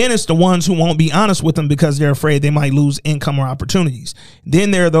 Then it's the ones who won't be honest with him because they're afraid they might lose income or opportunities. Then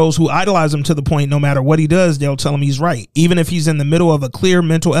there are those who idolize him to the point no matter what he does, they'll tell him he's right. Even if he's in the middle of a clear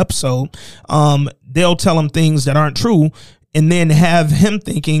mental episode, they'll tell him things that aren't true, and then have him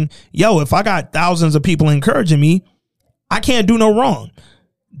thinking, yo, if I got thousands of people encouraging me, I can't do no wrong.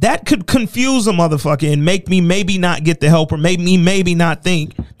 That could confuse a motherfucker and make me maybe not get the help, or make me maybe not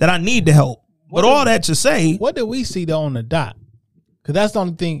think that I need the help. But all that to say, what did we see though on the dot? Because that's the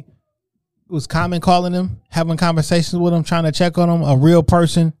only thing. Was Common calling him, having conversations with him, trying to check on him, a real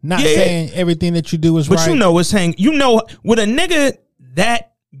person, not saying everything that you do is right. But with a nigga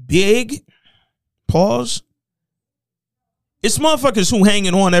that big, pause, it's motherfuckers who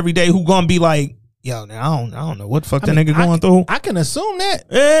hanging on every day who gonna be like, yo, now I don't know what the fuck that nigga going through. I can assume that.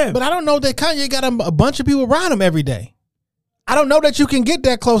 Yeah. But I don't know that Kanye got a bunch of people around him every day. I don't know that you can get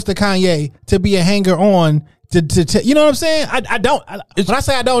that close to Kanye to be a hanger on to you know what I'm saying? I don't. When I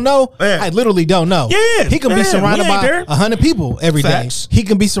say I don't know, I literally don't know. Yeah. He can be surrounded by 100 people every day. He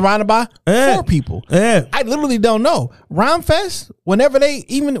can be surrounded by 4 people. Yeah. I literally don't know. Rhymefest, whenever they,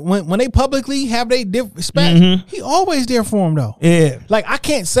 even when they publicly have their spat, he always there for him though. Yeah. Like, I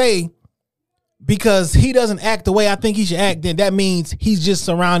can't say because he doesn't act the way I think he should act, then that means he's just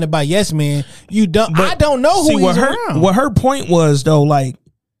surrounded by yes men. I don't know who he's around. What her point was though, like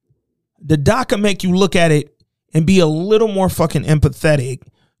the doc can make you look at it and be a little more fucking empathetic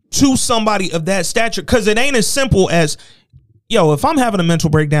to somebody of that stature, because it ain't as simple as, yo, if I'm having a mental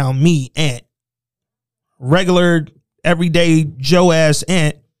breakdown, me, Ant, regular, everyday Joe-ass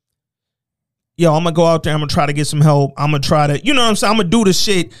Ant, yo, I'm going to go out there, I'm going to try to get some help, I'm going to try to, you know what I'm saying, I'm going to do the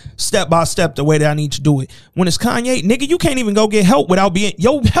shit step by step the way that I need to do it. When it's Kanye, nigga, you can't even go get help without being,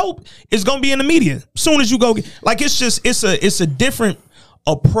 your help is going to be in the media. As soon as you go get, like, it's a different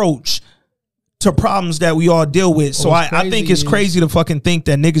approach to problems that we all deal with. So I think it's crazy to fucking think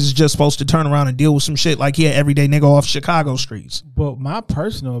that niggas is just supposed to turn around and deal with some shit like he an everyday nigga off Chicago streets. But my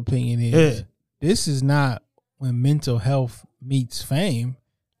personal opinion is this is not when mental health meets fame.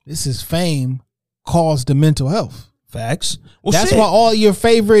 This is fame caused the mental health. Facts. Well, that's why all your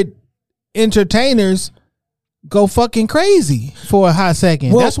favorite entertainers go fucking crazy for a hot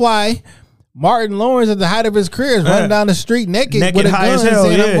second. That's why Martin Lawrence at the height of his career is running down the street naked with a gun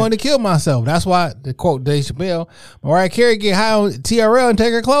saying, I'm going to kill myself. That's why, the quote Dave Chappelle, Mariah Carey get high on TRL and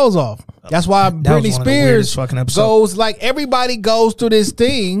take her clothes off. That's why Britney Spears goes, like, everybody goes through this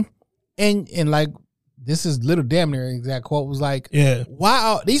thing, and like, this is little damn near exact quote, was like,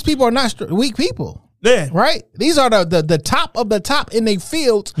 wow, these people are not weak people. Yeah. Right? These are the top of the top in their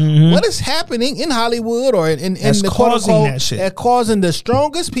fields. Mm-hmm. What is happening in Hollywood or in the causing that shit? That causing the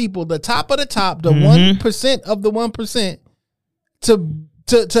strongest people, the top of the top, the 1% of the 1%,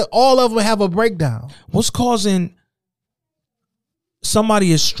 to all of them have a breakdown. What's causing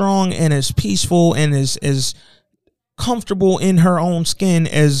somebody as strong and as peaceful and as comfortable in her own skin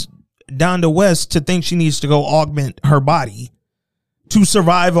as Donda West to think she needs to go augment her body to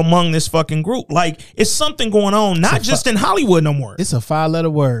survive among this fucking group? Like, it's something going on, not just in Hollywood no more. It's a 5-letter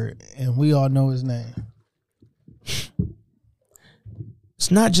word, and we all know his name.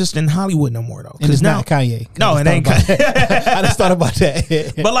 It's not just in Hollywood no more, though. And it's not Kanye. No, it ain't Kanye. I just thought about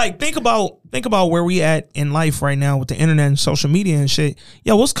that. But like, think about where we at in life right now with the internet and social media and shit.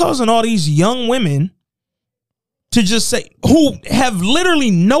 Yo, what's causing all these young women to just say, who have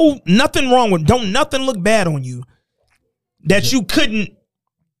literally nothing wrong with, don't nothing look bad on you, that you couldn't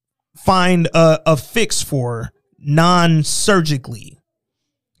find a fix for non-surgically.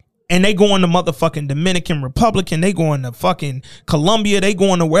 And they go into motherfucking Dominican Republic, they go into fucking Colombia, they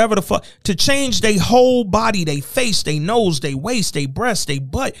go into wherever the fuck, to change their whole body, they face, they nose, they waist, they breast, they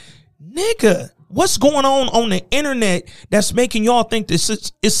butt. Nigga, what's going on the internet that's making y'all think this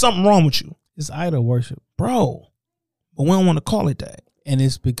is something wrong with you? It's idol worship. Bro, but we don't want to call it that. And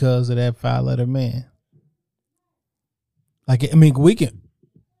it's because of that 5-letter man. Like, I mean, we can.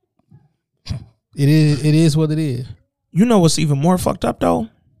 It is what it is. You know what's even more fucked up though?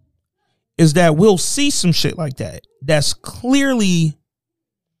 Is that we'll see some shit like that that's clearly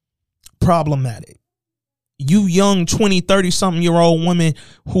problematic. You young 20, 30 something year old woman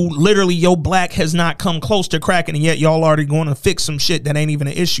who literally your black has not come close to cracking, and yet y'all already going to fix some shit that ain't even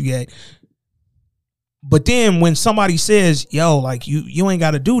an issue yet. But then when somebody says, yo, like, you ain't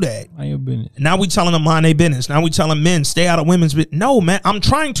got to do that. Mind your business. Now we telling them mind their business. Now we telling men stay out of women's business. No, man, I'm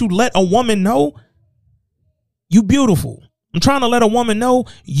trying to let a woman know you beautiful. I'm trying to let a woman know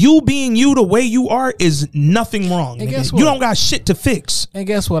you being you the way you are is nothing wrong. And guess what? You don't got shit to fix. And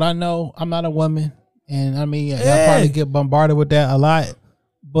guess what? I know I'm not a woman. And I mean, y'all probably get bombarded with that a lot.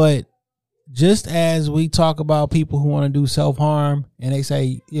 But just as we talk about people who want to do self-harm and they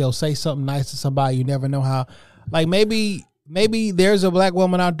say, say something nice to somebody, you never know how. Like, maybe there's a black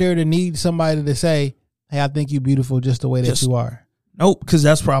woman out there that needs somebody to say, hey, I think you're beautiful just the way that you are. Nope, because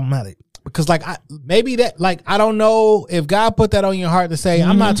that's problematic. Because I don't know if God put that on your heart to say,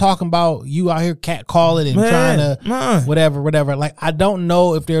 I'm not talking about you out here catcalling and trying to whatever. Like, I don't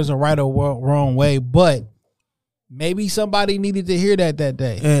know if there's a right or wrong way, but maybe somebody needed to hear that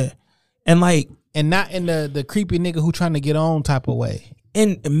day. Yeah. And not in the creepy nigga who trying to get on type of way.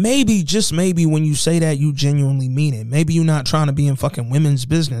 And maybe, just maybe, when you say that, you genuinely mean it. Maybe you're not trying to be in fucking women's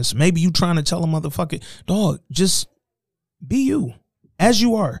business. Maybe you trying to tell a motherfucker, dog, just be you as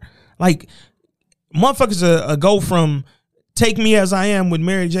you are. Like, motherfuckers go from take me as I am with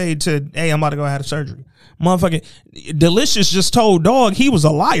Mary J to, hey, I'm about to go have surgery. Motherfucking Delicious just told dog he was a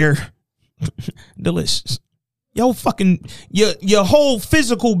liar. Delicious. Yo, fucking, your whole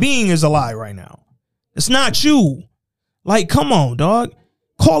physical being is a lie right now. It's not you. Like, come on, dog.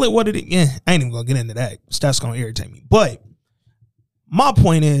 Call it what it is. Yeah, I ain't even gonna get into that. That's gonna irritate me. But my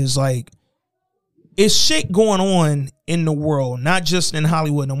point is, like, it's shit going on in the world, not just in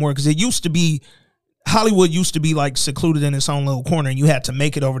Hollywood no more. Because it used to be Hollywood used to be like secluded in its own little corner, and you had to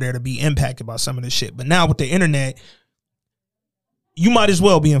make it over there to be impacted by some of this shit. But now with the internet, you might as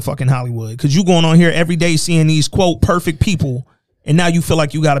well be in fucking Hollywood, because you going on here every day seeing these quote perfect people, and now you feel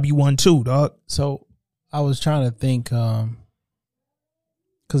like you got to be one too, dog. So I was trying to think, because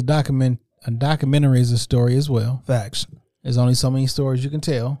a documentary is a story as well. Facts. There's only so many stories you can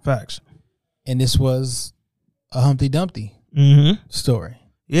tell. Facts. And this was a Humpty Dumpty story.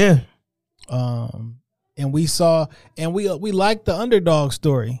 Yeah. And we saw, and we liked the underdog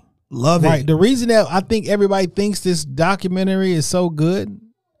story. Love right. it. The reason that I think everybody thinks this documentary is so good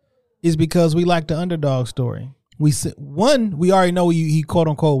is because we like the underdog story. We already know he quote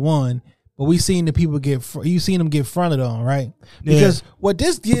unquote won, but we seen the people you seen them get fronted on, right? Because what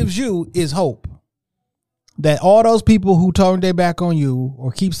this gives you is hope that all those people who turned their back on you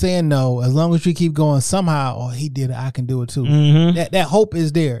or keep saying no, as long as you keep going, somehow, he did it, I can do it too. That hope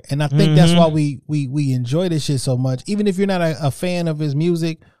is there, and I think that's why we enjoy this shit so much. Even if you're not a fan of his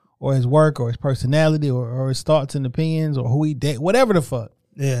music or his work or his personality or his thoughts and opinions or who he date, whatever the fuck.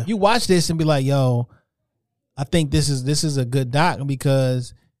 Yeah, you watch this and be like, yo, I think this is a good doc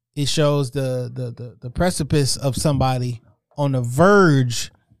because it shows the precipice of somebody on the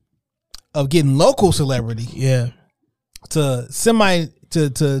verge of getting local celebrity. Yeah. To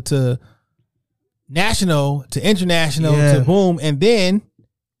to national, to international, to boom, and then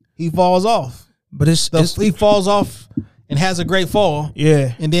he falls off. But he falls off and has a great fall.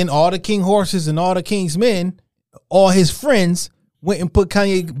 Yeah. And then all the king horses and all the king's men, all his friends went and put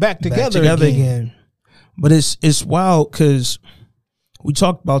Kanye back together again. But it's wild because we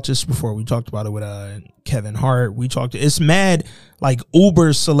talked about this before. We talked about it with Kevin Hart. It's mad like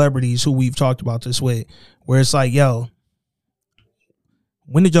Uber celebrities who we've talked about this with, where it's like, yo,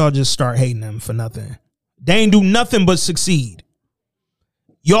 when did y'all just start hating them for nothing? They ain't do nothing but succeed.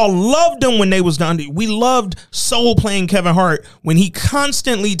 Y'all loved them when they was done. We loved Soul playing Kevin Hart when he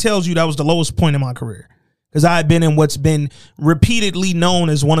constantly tells you that was the lowest point in my career. Because I had been in what's been repeatedly known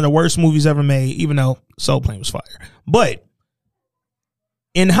as one of the worst movies ever made, even though Soul Plane was fire. But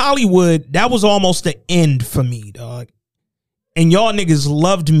in Hollywood, that was almost the end for me, dog. And y'all niggas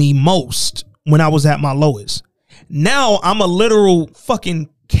loved me most when I was at my lowest. Now I'm a literal fucking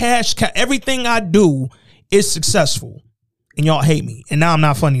cash cow. Everything I do is successful. And y'all hate me. And now I'm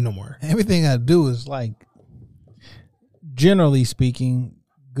not funny no more. Everything I do is like, generally speaking,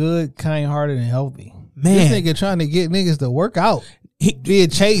 good, kind-hearted, and healthy. Man, this nigga trying to get niggas to work out. He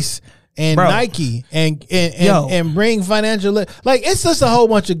did Chase and Nike and bring financial, like, it's just a whole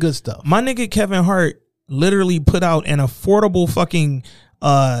bunch of good stuff. My nigga Kevin Hart literally put out an affordable fucking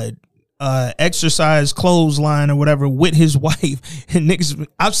exercise clothesline or whatever with his wife, and niggas,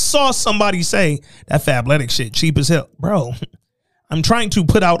 I saw somebody say that Fabletics shit cheap as hell, bro. I'm trying to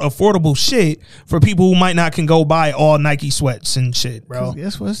put out affordable shit for people who might not can go buy all Nike sweats and shit, bro.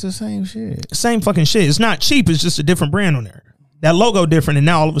 Guess what's the same shit? Same fucking shit. It's not cheap. It's just a different brand on there. That logo different, and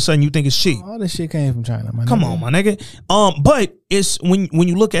now all of a sudden you think it's cheap. All this shit came from China, my nigga. Come on, my nigga. But it's when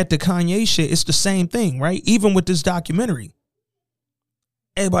you look at the Kanye shit, it's the same thing, right? Even with this documentary,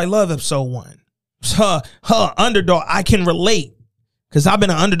 everybody love episode 1. Her underdog. I can relate because I've been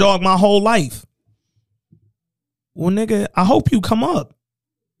an underdog my whole life. Well, nigga, I hope you come up.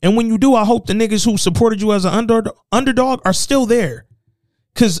 And when you do, I hope the niggas who supported you as an underdog are still there.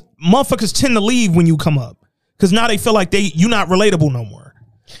 Because motherfuckers tend to leave when you come up. Because now they feel like you not relatable no more.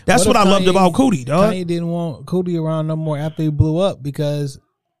 That's what I loved about Cootie, dog. Kanye didn't want Cootie around no more after he blew up because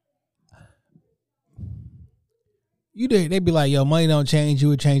they'd be like, yo, money don't change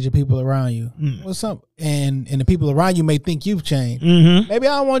you, it change the people around you. What's up? And the people around you may think you've changed. Maybe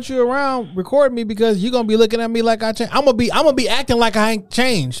I don't want you around recording me because you're gonna be looking at me like I changed. I'm gonna be acting like I ain't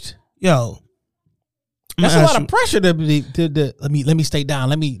changed. Yo, that's a lot of pressure to let me stay down.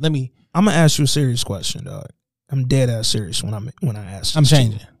 Let me. I'm gonna ask you a serious question, dog. I'm dead ass serious when I ask. I'm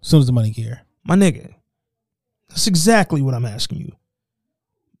changing as soon as the money get here, my nigga. That's exactly what I'm asking you.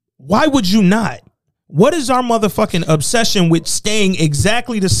 Why would you not? What is our motherfucking obsession with staying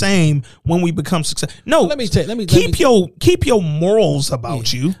exactly the same when we become successful? No, keep your morals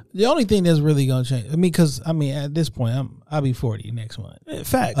about you. The only thing that's really gonna change, because at this point I'll be 40 next month.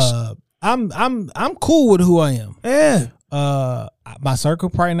 Facts. I'm cool with who I am. Yeah. My circle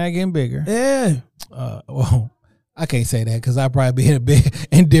probably not getting bigger. Yeah. Well, I can't say that because I probably be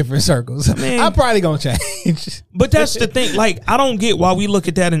in different circles. I'm probably gonna change. But that's the thing. Like, I don't get why we look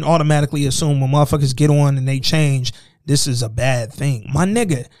at that and automatically assume when motherfuckers get on and they change, this is a bad thing. My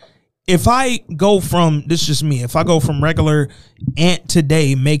nigga, if I go from, this is just me, if I go from regular Ant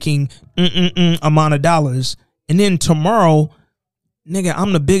today making amount of dollars, and then tomorrow nigga,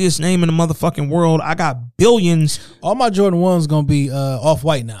 I'm the biggest name in the motherfucking world. I got billions. All my Jordan 1s gonna be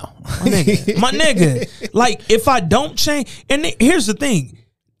off-white now. My nigga. Like, if I don't change, and here's the thing.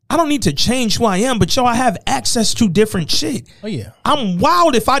 I don't need to change who I am, but I have access to different shit. Oh, yeah. I'm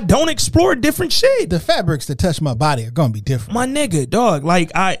wild if I don't explore different shit. The fabrics that touch my body are gonna be different. My nigga, dog.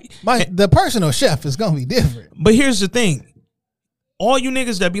 Like, the personal chef is gonna be different. But here's the thing. All you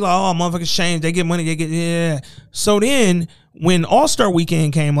niggas that be like, oh, motherfuckers change, they get money, they get, yeah. So then, when All-Star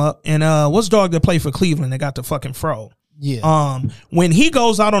Weekend came up, and what's dog that played for Cleveland? They got the fucking fro. Yeah. When he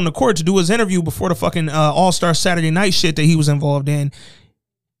goes out on the court to do his interview before the fucking All-Star Saturday night shit that he was involved in,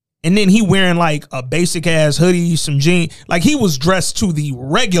 and then he wearing like a basic ass hoodie, some jeans, like he was dressed to the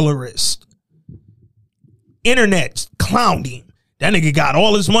regularist. Internet clowned him. That nigga got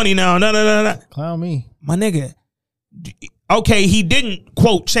all his money now. Clown me. My nigga. Okay, he didn't,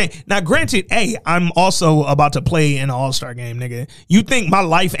 quote, change. Now, granted, hey, I'm also about to play in an All-Star game, nigga. You think my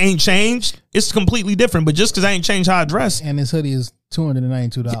life ain't changed? It's completely different, but just because I ain't changed how I dress. And this hoodie is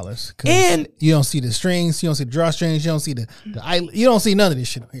 $292. And you don't see the strings, you don't see the drawstrings, you don't see you don't see none of this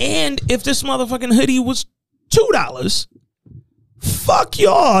shit. And if this motherfucking hoodie was $2, fuck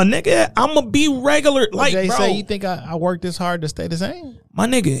y'all, nigga. I'ma be regular. Like, Jay bro, say, you think I work this hard to stay the same? My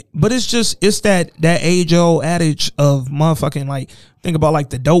nigga, but it's that age-old adage of motherfucking, like, think about like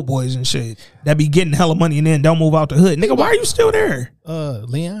the dope boys and shit that be getting hella money and then don't move out the hood. Nigga, why are you still there?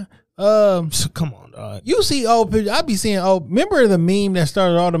 Leon? Come on, dog. You see old pictures. I be seeing remember the meme that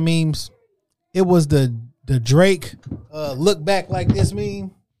started all the memes? It was the Drake look back like this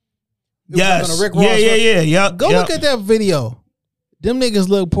meme. Yes. Yeah. Go look at that video. Them niggas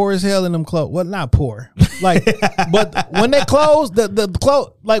look poor as hell in them clothes. Well, not poor. Like, but when they closed, the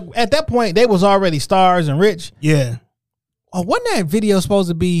clothes, like at that point, they was already stars and rich. Yeah. Oh, wasn't that video supposed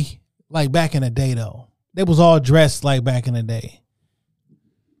to be like back in the day though? They was all dressed like back in the day.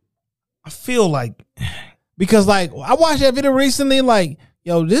 I feel like, because like I watched that video recently, like,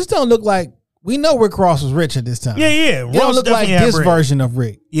 yo, this don't look like, we know Rick Ross was rich at this time. Yeah. It don't look like this version of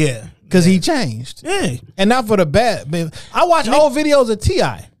Rick. Yeah. Because he changed. Yeah. And not for the bad. I watch old videos of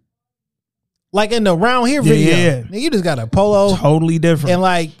T.I. Like in the Round Here video. Yeah. You just got a polo. Totally different. And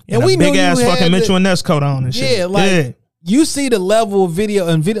like, and we big knew ass you fucking had Mitchell and Ness coat on and shit. Yeah, like you see the level of video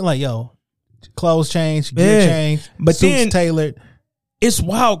and video, like, yo, clothes change, gear change, but suits then tailored. It's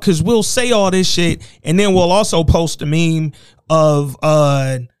wild because we'll say all this shit and then we'll also post a meme of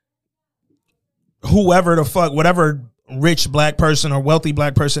whoever the fuck, whatever rich black person or wealthy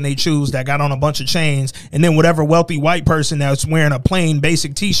black person they choose that got on a bunch of chains, and then whatever wealthy white person that's wearing a plain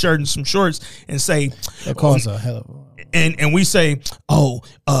basic t-shirt and some shorts and say that calls a hell of and we say,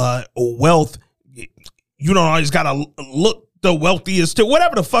 wealth, you don't always gotta look the wealthiest to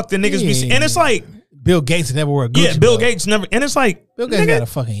whatever the fuck the niggas be saying. And it's like Bill Gates never wore a Gucci. Yeah, Bill Gates never, and it's like Bill Gates got a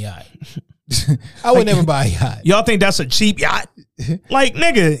fucking yacht. I would never buy a yacht. Y'all think that's a cheap yacht? Like,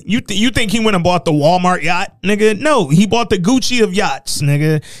 nigga, you think he went and bought the Walmart yacht? Nigga, no, he bought the Gucci of yachts,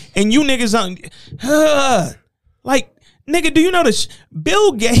 nigga. And you niggas like, nigga, do you know this?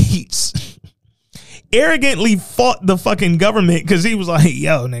 Bill Gates arrogantly fought the fucking government because he was like,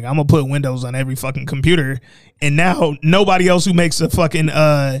 yo, nigga, I'm gonna put Windows on every fucking computer. And now nobody else who makes a fucking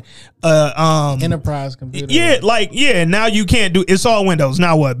enterprise computer. Yeah, like, yeah, now you can't do, it's all Windows.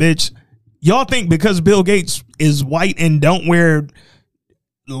 Now what, bitch? Y'all think because Bill Gates is white and don't wear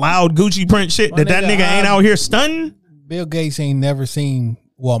loud Gucci print shit that nigga ain't out here stunting? Bill Gates ain't never seen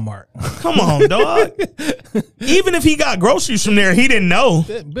Walmart. Come on, dog. Even if he got groceries from there, he didn't know.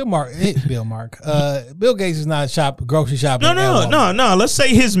 Bill Gates is not grocery shopping. No. Let's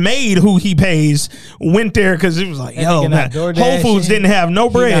say his maid, who he pays, went there because it was like, yo, man, Whole Foods didn't have no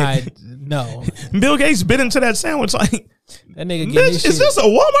bread. No. Bill Gates bit into that sandwich like, that nigga, bitch, is this a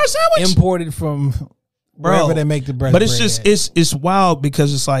Walmart sandwich? Imported from wherever they make the bread. But it's just, it's wild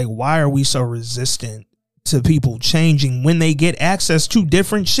because it's like, why are we so resistant to people changing when they get access to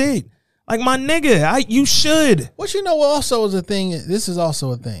different shit? Like, my nigga, you should. What you know also is a thing. This is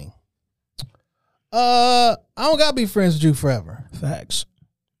also a thing. I don't gotta be friends with you forever. Facts.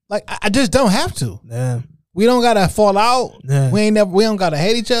 Like, I just don't have to. Yeah. We don't gotta fall out. Yeah. We don't gotta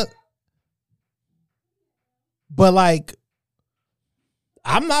hate each other. But like,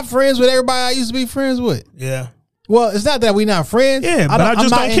 I'm not friends with everybody I used to be friends with. Yeah. Well, it's not that we not friends. Yeah, but I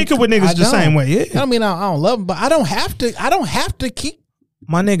just don't kick it with niggas the same way. Yeah. I don't mean I don't love them, but I don't have to keep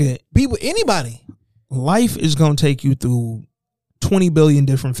my nigga be with anybody. Life is gonna take you through 20 billion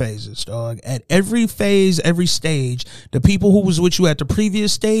different phases, dog. At every phase, every stage, the people who was with you at the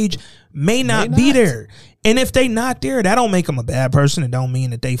previous stage may not be there. And if they not there, that don't make them a bad person. It don't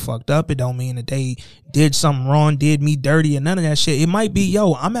mean that they fucked up. It don't mean that they did something wrong, did me dirty, and none of that shit. It might be,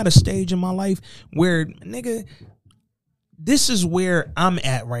 yo, I'm at a stage in my life where, nigga, this is where I'm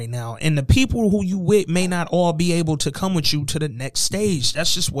at right now. And the people who you with may not all be able to come with you to the next stage.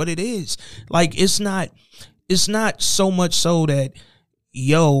 That's just what it is. Like, it's not so much so that,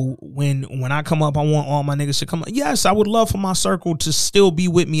 yo, when I come up, I want all my niggas to come up. Yes, I would love for my circle to still be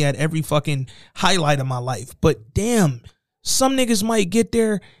with me at every fucking highlight of my life. But damn, some niggas might get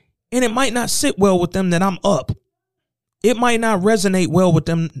there and it might not sit well with them that I'm up. It might not resonate well with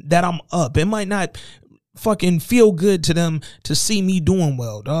them that I'm up. It might not fucking feel good to them to see me doing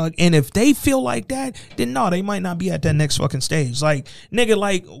well, dog. And if they feel like that, then no, they might not be at that next fucking stage. Like, nigga,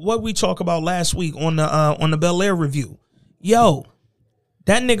 like what we talked about last week on the Bel Air review. Yo,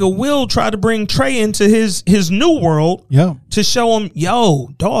 that nigga Will try to bring Trey into his new world, to show him, yo,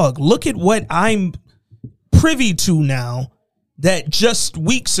 dog, look at what I'm privy to now that just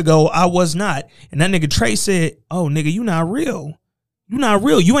weeks ago I was not. And that nigga Trey said, oh, nigga, you not real. You not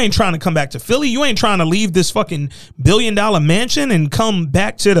real. You ain't trying to come back to Philly. You ain't trying to leave this fucking $1 billion mansion and come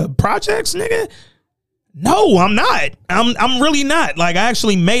back to the projects, nigga. No, I'm not. I'm really not. Like, I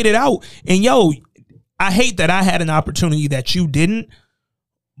actually made it out. And yo, I hate that I had an opportunity that you didn't.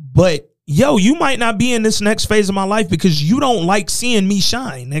 But yo, you might not be in this next phase of my life because you don't like seeing me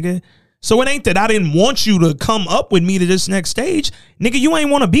shine, nigga. So it ain't that I didn't want you to come up with me to this next stage. Nigga, you ain't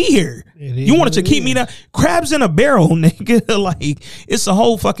want to be here. You wanted to keep me down. Crabs in a barrel, nigga. Like, it's a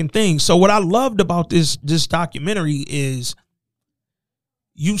whole fucking thing. So what I loved about this documentary is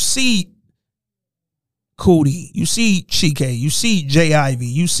you see Coodie, you see Chike, you see J. Ivy,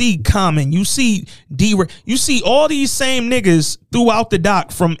 you see Common, you see D-Ray, you see all these same niggas throughout the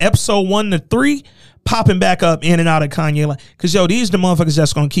doc from episode 1 to 3 popping back up in and out of Kanye. Because, yo, these the motherfuckers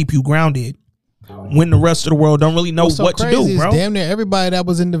that's going to keep you grounded when the rest of the world don't really know what to do, bro. Damn near everybody that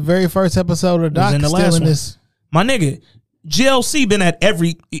was in the very first episode of the doc in the is last still in one. this. My nigga, GLC been at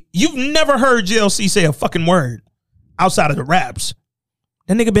every... You've never heard GLC say a fucking word outside of the raps.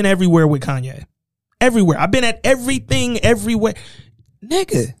 That nigga been everywhere with Kanye. Everywhere. I've been at everything, everywhere.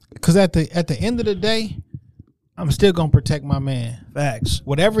 Nigga. Because at the end of the day, I'm still going to protect my man. Facts.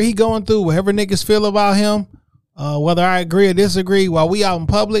 Whatever he going through, whatever niggas feel about him, whether I agree or disagree, while we out in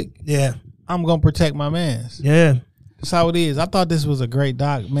public, I'm going to protect my mans. Yeah. That's how it is. I thought this was a great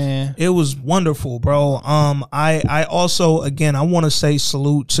doc, man. It was wonderful, bro. I also, again, I want to say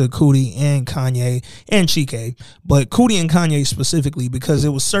salute to Coodie and Kanye and Chike, but Coodie and Kanye specifically, because it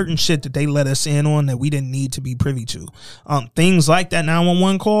was certain shit that they let us in on that we didn't need to be privy to. Things like that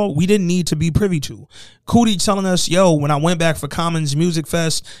 911 call, we didn't need to be privy to. Coodie telling us, yo, when I went back for Commons Music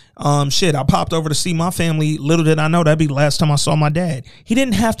Fest, I popped over to see my family. Little did I know that'd be the last time I saw my dad. He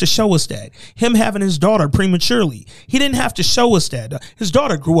didn't have to show us that. Him having his daughter prematurely, he didn't have to show us that. His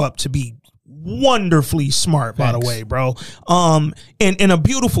daughter grew up to be wonderfully smart, by the way, bro. And a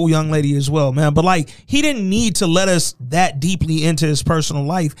beautiful young lady as well, man. But like, he didn't need to let us that deeply into his personal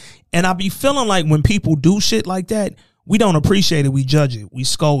life. And I be feeling like when people do shit like that, we don't appreciate it. We judge it. We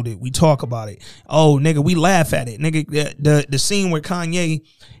scold it. We talk about it. Oh, nigga, we laugh at it. Nigga, the scene where Kanye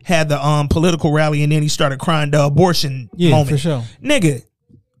had the political rally and then he started crying the abortion moment. For sure. Nigga,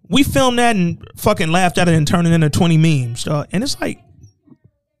 we filmed that and fucking laughed at it and turned it into 20 memes. And it's like,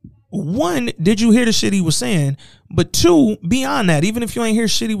 one, did you hear the shit he was saying? But two, beyond that, even if you ain't hear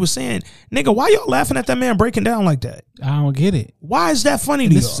shit he was saying, nigga, why y'all laughing at that man breaking down like that? I don't get it. Why is that funny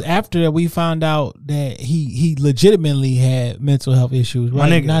to y'all? After that, we found out that he legitimately had mental health issues, right? My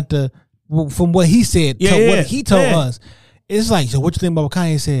nigga. Not from what he said to what he told us. It's like, so what you think about what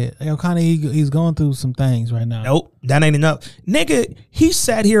Kanye said? Yo, Kanye, he's going through some things right now. Nope, that ain't enough. Nigga, he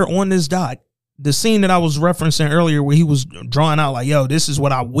sat here on this doc. The scene that I was referencing earlier where he was drawing out like, yo, this is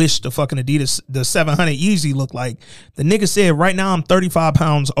what I wish the fucking Adidas, the 700 Yeezy looked like. The nigga said, right now I'm 35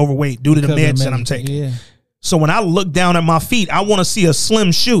 pounds overweight due to the meds that I'm taking. Yeah. So when I look down at my feet, I want to see a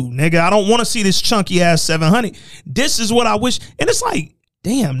slim shoe, nigga. I don't want to see this chunky ass 700. This is what I wish. And it's like,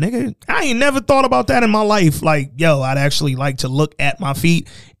 damn, nigga, I ain't never thought about that in my life. Like, yo, I'd actually like to look at my feet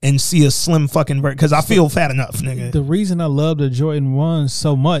and see a slim fucking bird because I feel fat enough, nigga. The reason I love the Jordan 1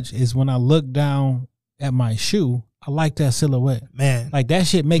 so much is when I look down at my shoe, I like that silhouette. Man. Like, that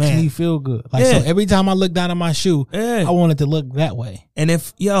shit makes me feel good. Like, so every time I look down at my shoe, I want it to look that way. And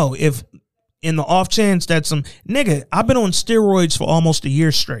if in the off chance that some, nigga, I've been on steroids for almost a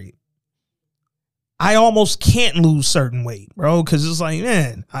year straight. I almost can't lose certain weight, bro, because it's like,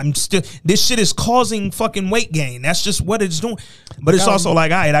 man, this shit is causing fucking weight gain. That's just what it's doing. But it's also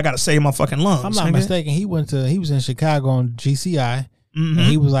like, all right, I got to save my fucking lungs. If I'm not mistaken, he was in Chicago on GCI. Mm-hmm. And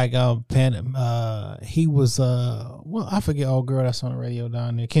he was like, he was, well, I forget old girl that's on the radio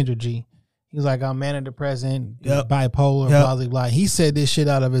down there, Kendra G. He was like, I'm manic depressant, bipolar, blah, blah, blah. He said this shit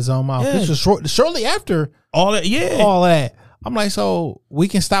out of his own mouth. This was shortly after all that. I'm like, so we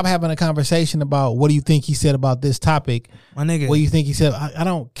can stop having a conversation about what do you think he said about this topic? My nigga. What do you think he said? I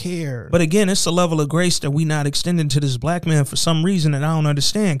don't care. But again, it's a level of grace that we not extending to this black man for some reason that I don't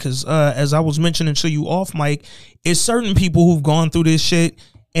understand. Because as I was mentioning to you off mic, it's certain people who've gone through this shit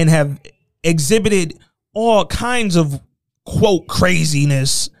and have exhibited all kinds of, quote,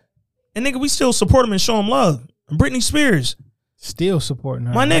 craziness. And nigga, we still support them and show them love. And Britney Spears. Still supporting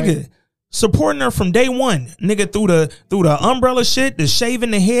her. My nigga. Supporting her from day one, nigga, through the umbrella shit, the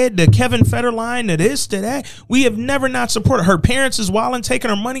shaving the head, the Kevin Federline, the this, to that. We have never not supported her. Parents is wild and taking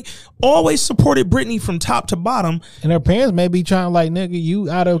her money. Always supported Britney from top to bottom. And her parents may be trying like, nigga, you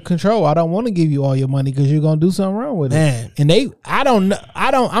out of control. I don't want to give you all your money because you're gonna do something wrong with it. And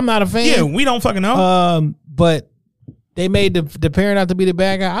I'm not a fan. Yeah, we don't fucking know. But they made the parent out to be the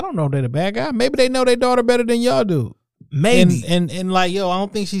bad guy. I don't know if they're the bad guy. Maybe they know their daughter better than y'all do. Maybe and like, yo, I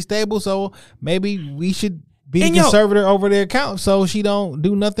don't think she's stable, so maybe we should be the conservator over their account so she don't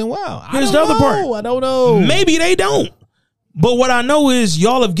do nothing wild. Here's the other part. I don't know. Maybe they don't. But what I know is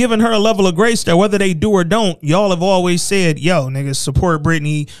y'all have given her a level of grace that whether they do or don't, y'all have always said, yo, niggas, support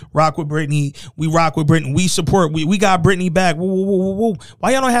Britney, rock with Britney, we rock with Britney, we support, we got Britney back. Woo, woo, woo, woo.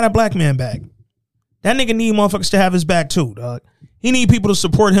 Why y'all don't have that black man back? That nigga need motherfuckers to have his back too, dog. He need people to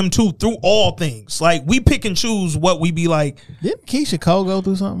support him too through all things. Like, we pick and choose what we be like. Didn't Keisha Cole go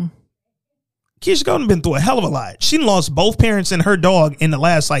through something? Keisha Cole been through a hell of a lot. She lost both parents and her dog in the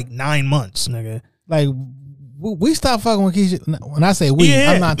last like 9 months, nigga. Like, we stopped fucking with Keisha. When I say we,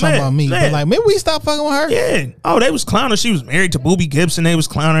 I'm not talking about me. But like, maybe we stopped fucking with her. Yeah. Oh, they was clowning her. She was married to Boobie Gibson. They was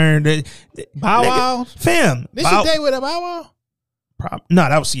clowning her. Bow Wow? Fam. Did she date with a Bow Wow? No,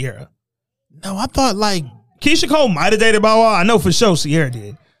 that was Sierra. No, I thought like Keisha Cole might have dated Bow Wow. I know for sure Sierra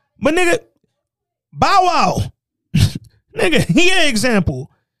did. But nigga, Bow Wow, nigga, he an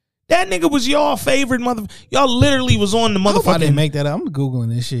example. That nigga was y'all favorite mother. Y'all literally was on the motherfucking. I didn't make that up. I'm Googling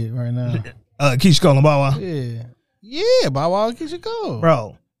this shit right now. Keisha Cole and Bow Wow. Yeah, Bow Wow and Keisha Cole.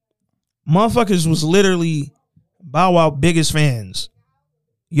 Bro, motherfuckers was literally Bow Wow biggest fans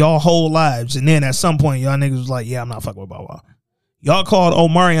y'all whole lives. And then at some point, y'all niggas was like, yeah, I'm not fucking with Bow Wow. Y'all called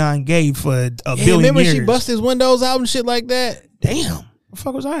Omarion gay for a billion remember years. She busted his windows out and shit like that? Damn. What the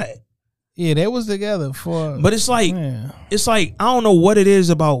fuck was that? Yeah, they was together for. But it's like, I don't know what it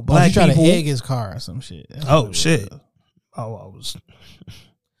is about black people. She tried to egg his car or some shit. That's shit. I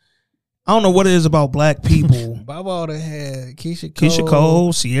don't know what it is about black people. Bow Wow had Keisha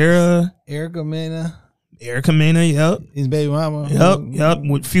Cole, Sierra, Erica Mena, yep. His baby mama. Yep.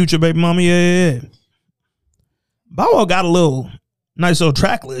 With future baby mama, yeah. Bow Wow got a nice little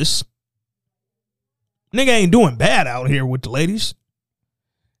track list. Nigga ain't doing bad out here with the ladies.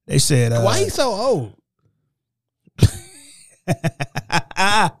 They said, why he so old? You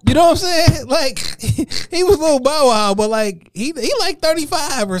know what I'm saying? Like, he was little Bow Wow, but like he like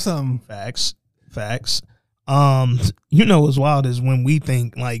 35 or something. Facts. You know what's wild is when we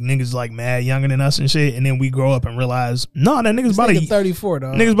think like niggas like mad younger than us and shit, and then we grow up and realize, no, that nigga's about 34,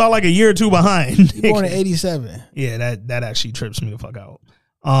 dog. Nigga's about like a year or two behind. He born in 87. Yeah, that actually trips me the fuck out.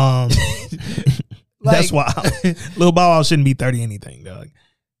 That's wild. Lil Bow Wow shouldn't be 30 anything, dog.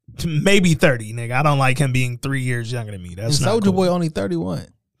 Maybe 30, nigga. I don't like him being 3 years younger than me. That's and not Soulja cool. Boy only 31.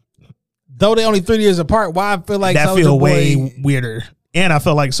 Though they only 3 years apart, why I feel like that Soulja feel Boy way weirder. And I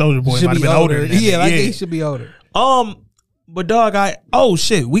feel like Soulja Boy might have been older. Yeah, like he should be older. But dog,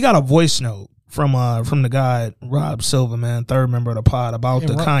 we got a voice note from the guy Rob Silva, man, third member of the pod, about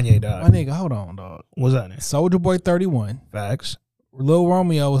the Kanye dog. My nigga, hold on, dog. What's that name? Soulja Boy 31. Facts. Lil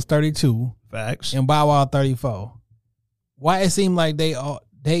Romeo was 32. Facts. And Bow Wow 34. Why it seemed like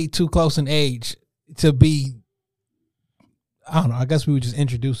they too close in age to be, I don't know, I guess we were just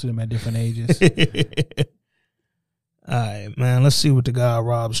introduced to them at different ages. All right, man, let's see what the guy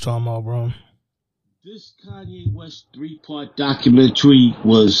Rob's talking about, bro. This Kanye West 3-part documentary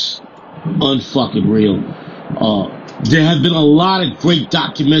was unfucking real. There have been a lot of great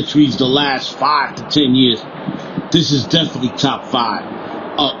documentaries the last 5 to 10 years. This is definitely top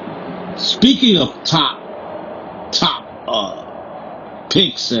 5. Speaking of top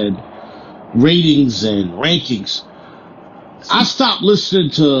picks and ratings and rankings, I stopped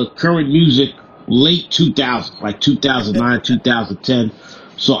listening to current music late 2000, like 2009, 2010.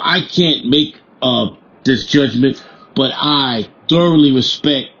 So I can't make this judgment, but I thoroughly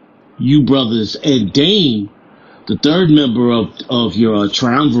respect you brothers and Dame, the third member of your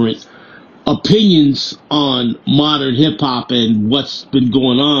triumvirate, opinions on modern hip hop and what's been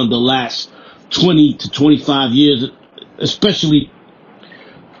going on the last 20 to 25 years, especially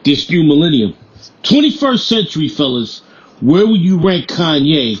this new millennium. 21st century, fellas, where would you rank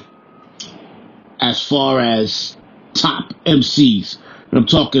Kanye as far as top MCs? And I'm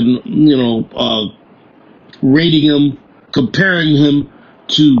talking, rating him, comparing him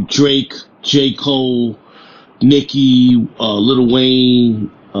to Drake, J. Cole, Nicki, Lil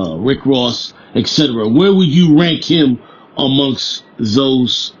Wayne, Rick Ross, etc. Where would you rank him amongst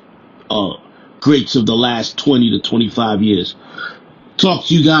those greats of the last 20 to 25 years? Talk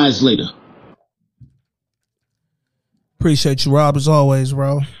to you guys later. Appreciate you, Rob, as always,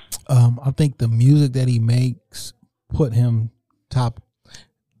 bro. I think the music that he makes put him top,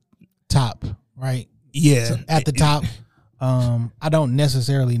 right? Yeah. So at the top. I don't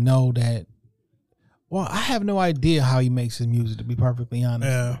necessarily know that. Well, I have no idea how he makes his music, to be perfectly honest.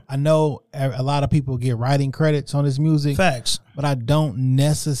 Yeah. I know a lot of people get writing credits on his music. Facts. But I don't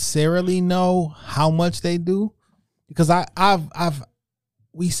necessarily know how much they do, because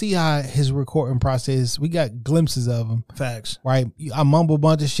we see how his recording process. We got glimpses of him. Facts. Right. I mumble a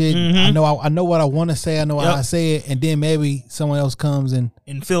bunch of shit. Mm-hmm. I know what I want to say. I know how I say it, and then maybe someone else comes and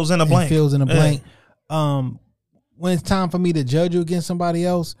fills in a blank. When it's time for me to judge you against somebody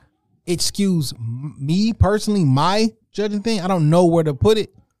else, it skews me personally, my judging thing. I don't know where to put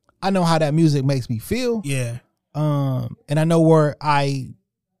it. I know how that music makes me feel. Yeah. And I know where I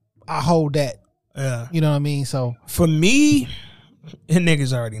hold that. Yeah. You know what I mean? So for me, and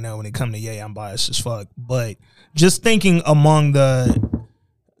niggas already know when it come to Ye, I'm biased as fuck. But just thinking among the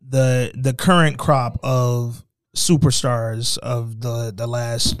current crop of superstars of the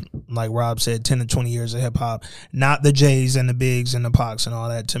last, like Rob said, 10 to 20 years of hip hop, not the Jays and the Bigs and the Pacs and all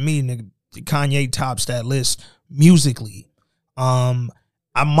that. To me, nigga, Kanye tops that list musically. I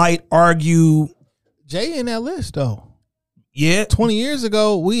might argue Jay in that list though. Yeah. 20 years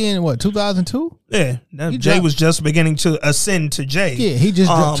ago, we in what, 2002? Yeah. Jay was just beginning to ascend to Jay. Yeah, he just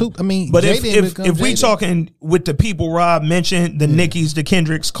dropped two. I mean, but Jay if we talking with the people Rob mentioned, the Nickies, the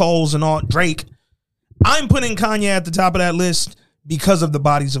Kendricks, Coles, and all, Drake, I'm putting Kanye at the top of that list because of the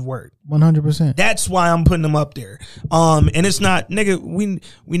bodies of work. 100%. That's why I'm putting him up there. And it's not, nigga,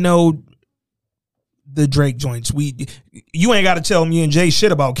 we know the Drake joints. You ain't got to tell me and Jay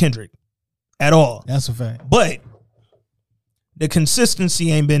shit about Kendrick at all. That's a fact. But the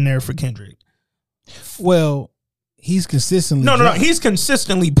consistency ain't been there for Kendrick. Well, he's consistently No. He's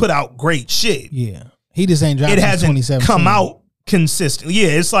consistently put out great shit. Yeah. He just ain't dropped. It hasn't come out consistently. Yeah,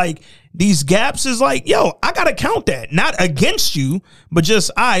 it's like these gaps is like, yo, I gotta count that. Not against you, but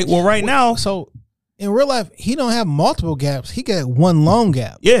just right now. So in real life, he don't have multiple gaps. He got one long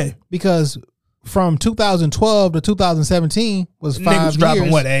gap. Yeah. Because from 2012 to 2017 was 5 years.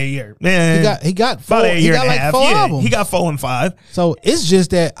 Dropping what, a year? Yeah. He got 4. About a year and a half. 4 albums. He got 4 and 5. So it's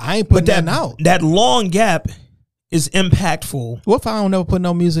just that I ain't putting that out. That long gap is impactful. What if I don't never put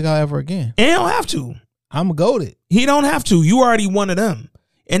no music out ever again? And he don't have to. I'm goated. He don't have to. You already one of them.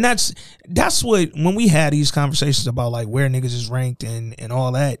 And that's what, when we had these conversations about like where niggas is ranked and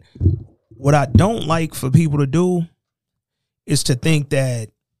all that, what I don't like for people to do is to think that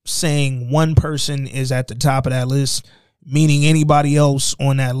saying one person is at the top of that list, meaning anybody else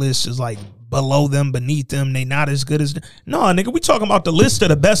on that list is like below them, beneath them, they not as good as them. No, nigga, we talking about the list of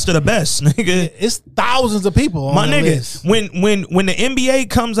the best, nigga. It's thousands of people on the list. When the NBA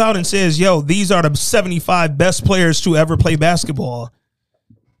comes out and says, yo, these are the 75 best players to ever play basketball,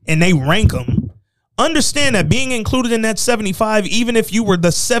 and they rank them, understand that being included in that 75, even if you were the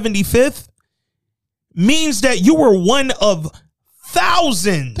 75th, means that you were one of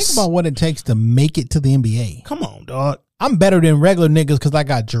thousands. Think about what it takes to make it to the NBA. Come on, dog. I'm better than regular niggas because I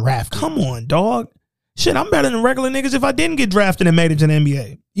got drafted. Come on, dog. Shit, I'm better than regular niggas if I didn't get drafted and made it to the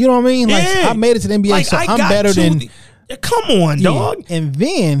NBA. You know what I mean? Like, yeah. I made it to the NBA, like, so I'm better than... Come on, dog. And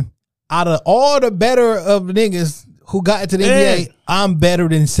then, out of all the better of the niggas who got into the NBA, I'm better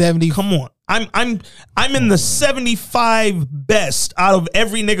than 70. Come on. I'm in the 75 best out of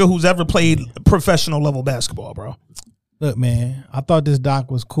every nigga who's ever played professional level basketball, bro. Look, man, I thought this doc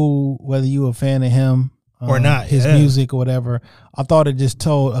was cool, whether you a fan of him or not, his music or whatever. I thought it just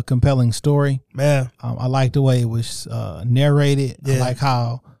told a compelling story. Yeah. I liked the way it was narrated. Yeah. I like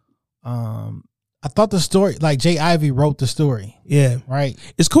how I thought the story, like Jay Ivy wrote the story. Yeah. Right.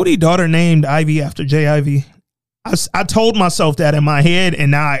 Is Coodie's daughter named Ivy after Jay Ivy? I told myself that in my head, and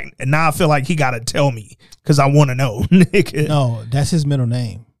now I feel like he got to tell me because I want to know. No, that's his middle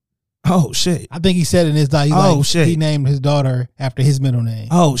name. Oh shit! I think he said in his shit. He named his daughter after his middle name.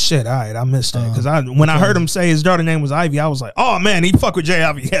 Oh shit! All right, I missed that because when I heard him say his daughter's name was Ivy, I was like, oh man, he fuck with J.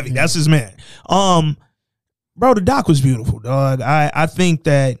 Ivy heavy. That's his man. Bro, the doc was beautiful, dog. I think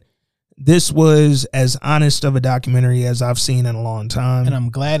that this was as honest of a documentary as I've seen in a long time, and I'm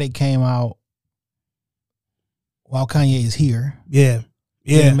glad it came out while Kanye is here. Yeah.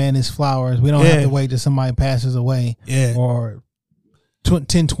 Giving man his flowers. We don't have to wait till somebody passes away. Yeah. Or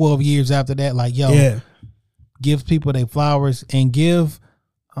 10, 12 years after that. Like, give people their flowers and give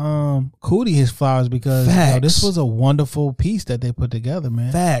Coodie his flowers because this was a wonderful piece that they put together,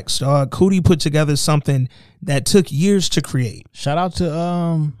 man. Facts, dog. Coodie put together something that took years to create. Shout out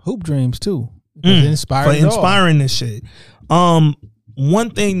to Hoop Dreams too. Inspiring this shit.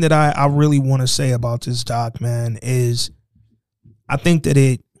 One thing that I really want to say about this doc, man, is I think that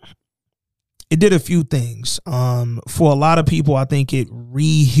it did a few things. For a lot of people, I think it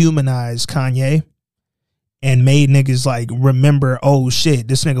rehumanized Kanye and made niggas like remember, oh shit,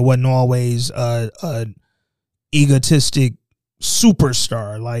 this nigga wasn't always a egotistic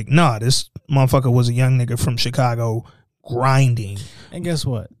superstar. Like, nah, this motherfucker was a young nigga from Chicago grinding. And guess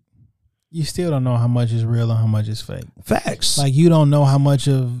what? You still don't know how much is real and how much is fake. Facts. Like, you don't know how much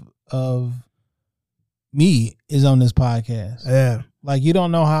of me is on this podcast. Yeah. Like, you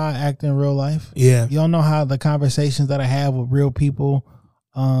don't know how I act in real life. Yeah. You don't know how the conversations that I have with real people.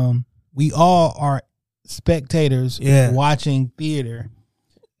 We all are spectators watching theater.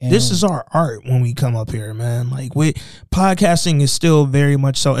 And this is our art when we come up here, man. Like, podcasting is still very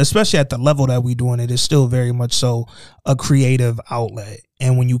much so, especially at the level that we doing it, is still very much so a creative outlet.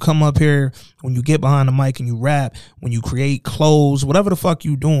 And when you come up here, when you get behind the mic and you rap, when you create clothes, whatever the fuck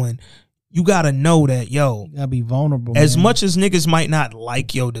you doing, you gotta know that, you gotta be vulnerable. As much as niggas might not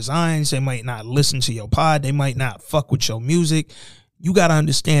like your designs, they might not listen to your pod, they might not fuck with your music, you gotta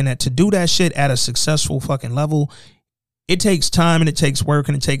understand that to do that shit at a successful fucking level, it takes time and it takes work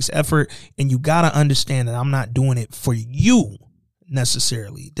and it takes effort, and you gotta understand that I'm not doing it for you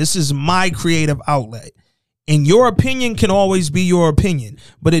necessarily. This is my creative outlet. And your opinion can always be your opinion,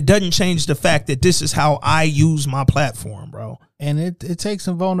 but it doesn't change the fact that this is how I use my platform, bro. And it takes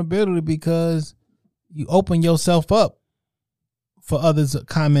some vulnerability because you open yourself up for others'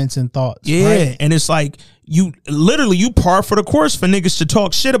 comments and thoughts. Yeah, right? And it's like you par for the course for niggas to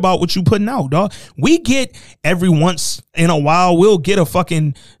talk shit about what you putting out, dog. We get every once in a while, we'll get a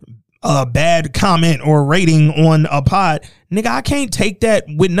fucking bad comment or rating on a pod. Nigga, I can't take that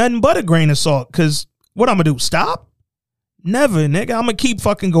with nothing but a grain of salt, because what I'm gonna do? Stop? Never, nigga. I'm gonna keep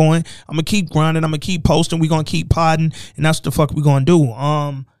fucking going. I'm gonna keep grinding. I'm gonna keep posting. We gonna keep podding, and that's the fuck we gonna do.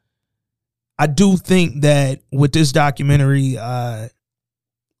 I do think that with this documentary,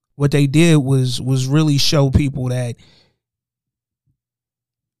 what they did was really show people that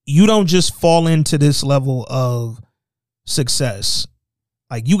you don't just fall into this level of success.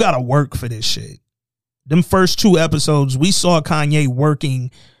 Like, you gotta work for this shit. Them first 2 episodes, we saw Kanye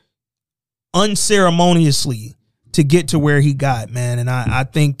working unceremoniously to get to where he got, man. And I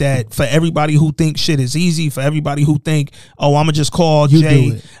think that for everybody who thinks shit is easy, for everybody who think, oh, I'm gonna just call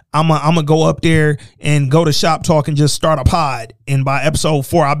Jay, I'm gonna go up there and go to Shop Talk and just start a pod, and by episode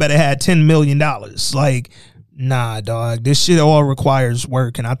 4 I better have $10 million. Like, nah, dog, this shit all requires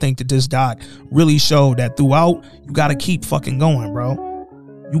work. And I think that this doc really showed that throughout, you gotta keep fucking going, bro.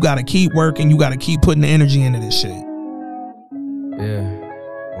 You gotta keep working, you gotta keep putting the energy into this shit. Yeah.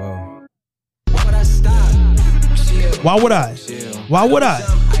 Why would I? Why would I?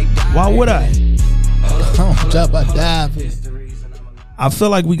 Why would I? I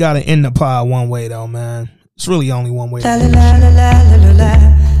feel like we gotta end the pod one way though, man. It's really only one way. Hey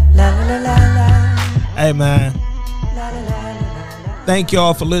man, thank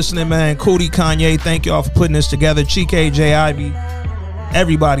y'all for listening, man. Coodie, Kanye, thank y'all for putting this together. Chike, J. Ivy,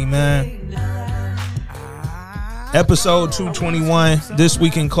 everybody, man. Episode 221, This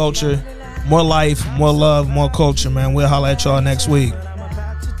Week in Culture. More life, more love, more culture, man. We'll holler at y'all next week.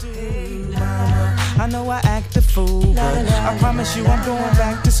 I know I act a fool, but I promise you I'm going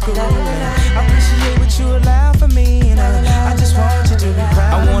back to school. I appreciate what you allow for me, and I just want you to be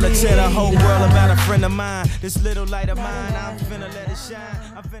proud. I want to tell the whole world about a friend of mine. This little light of mine, I'm finna let it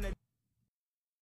shine.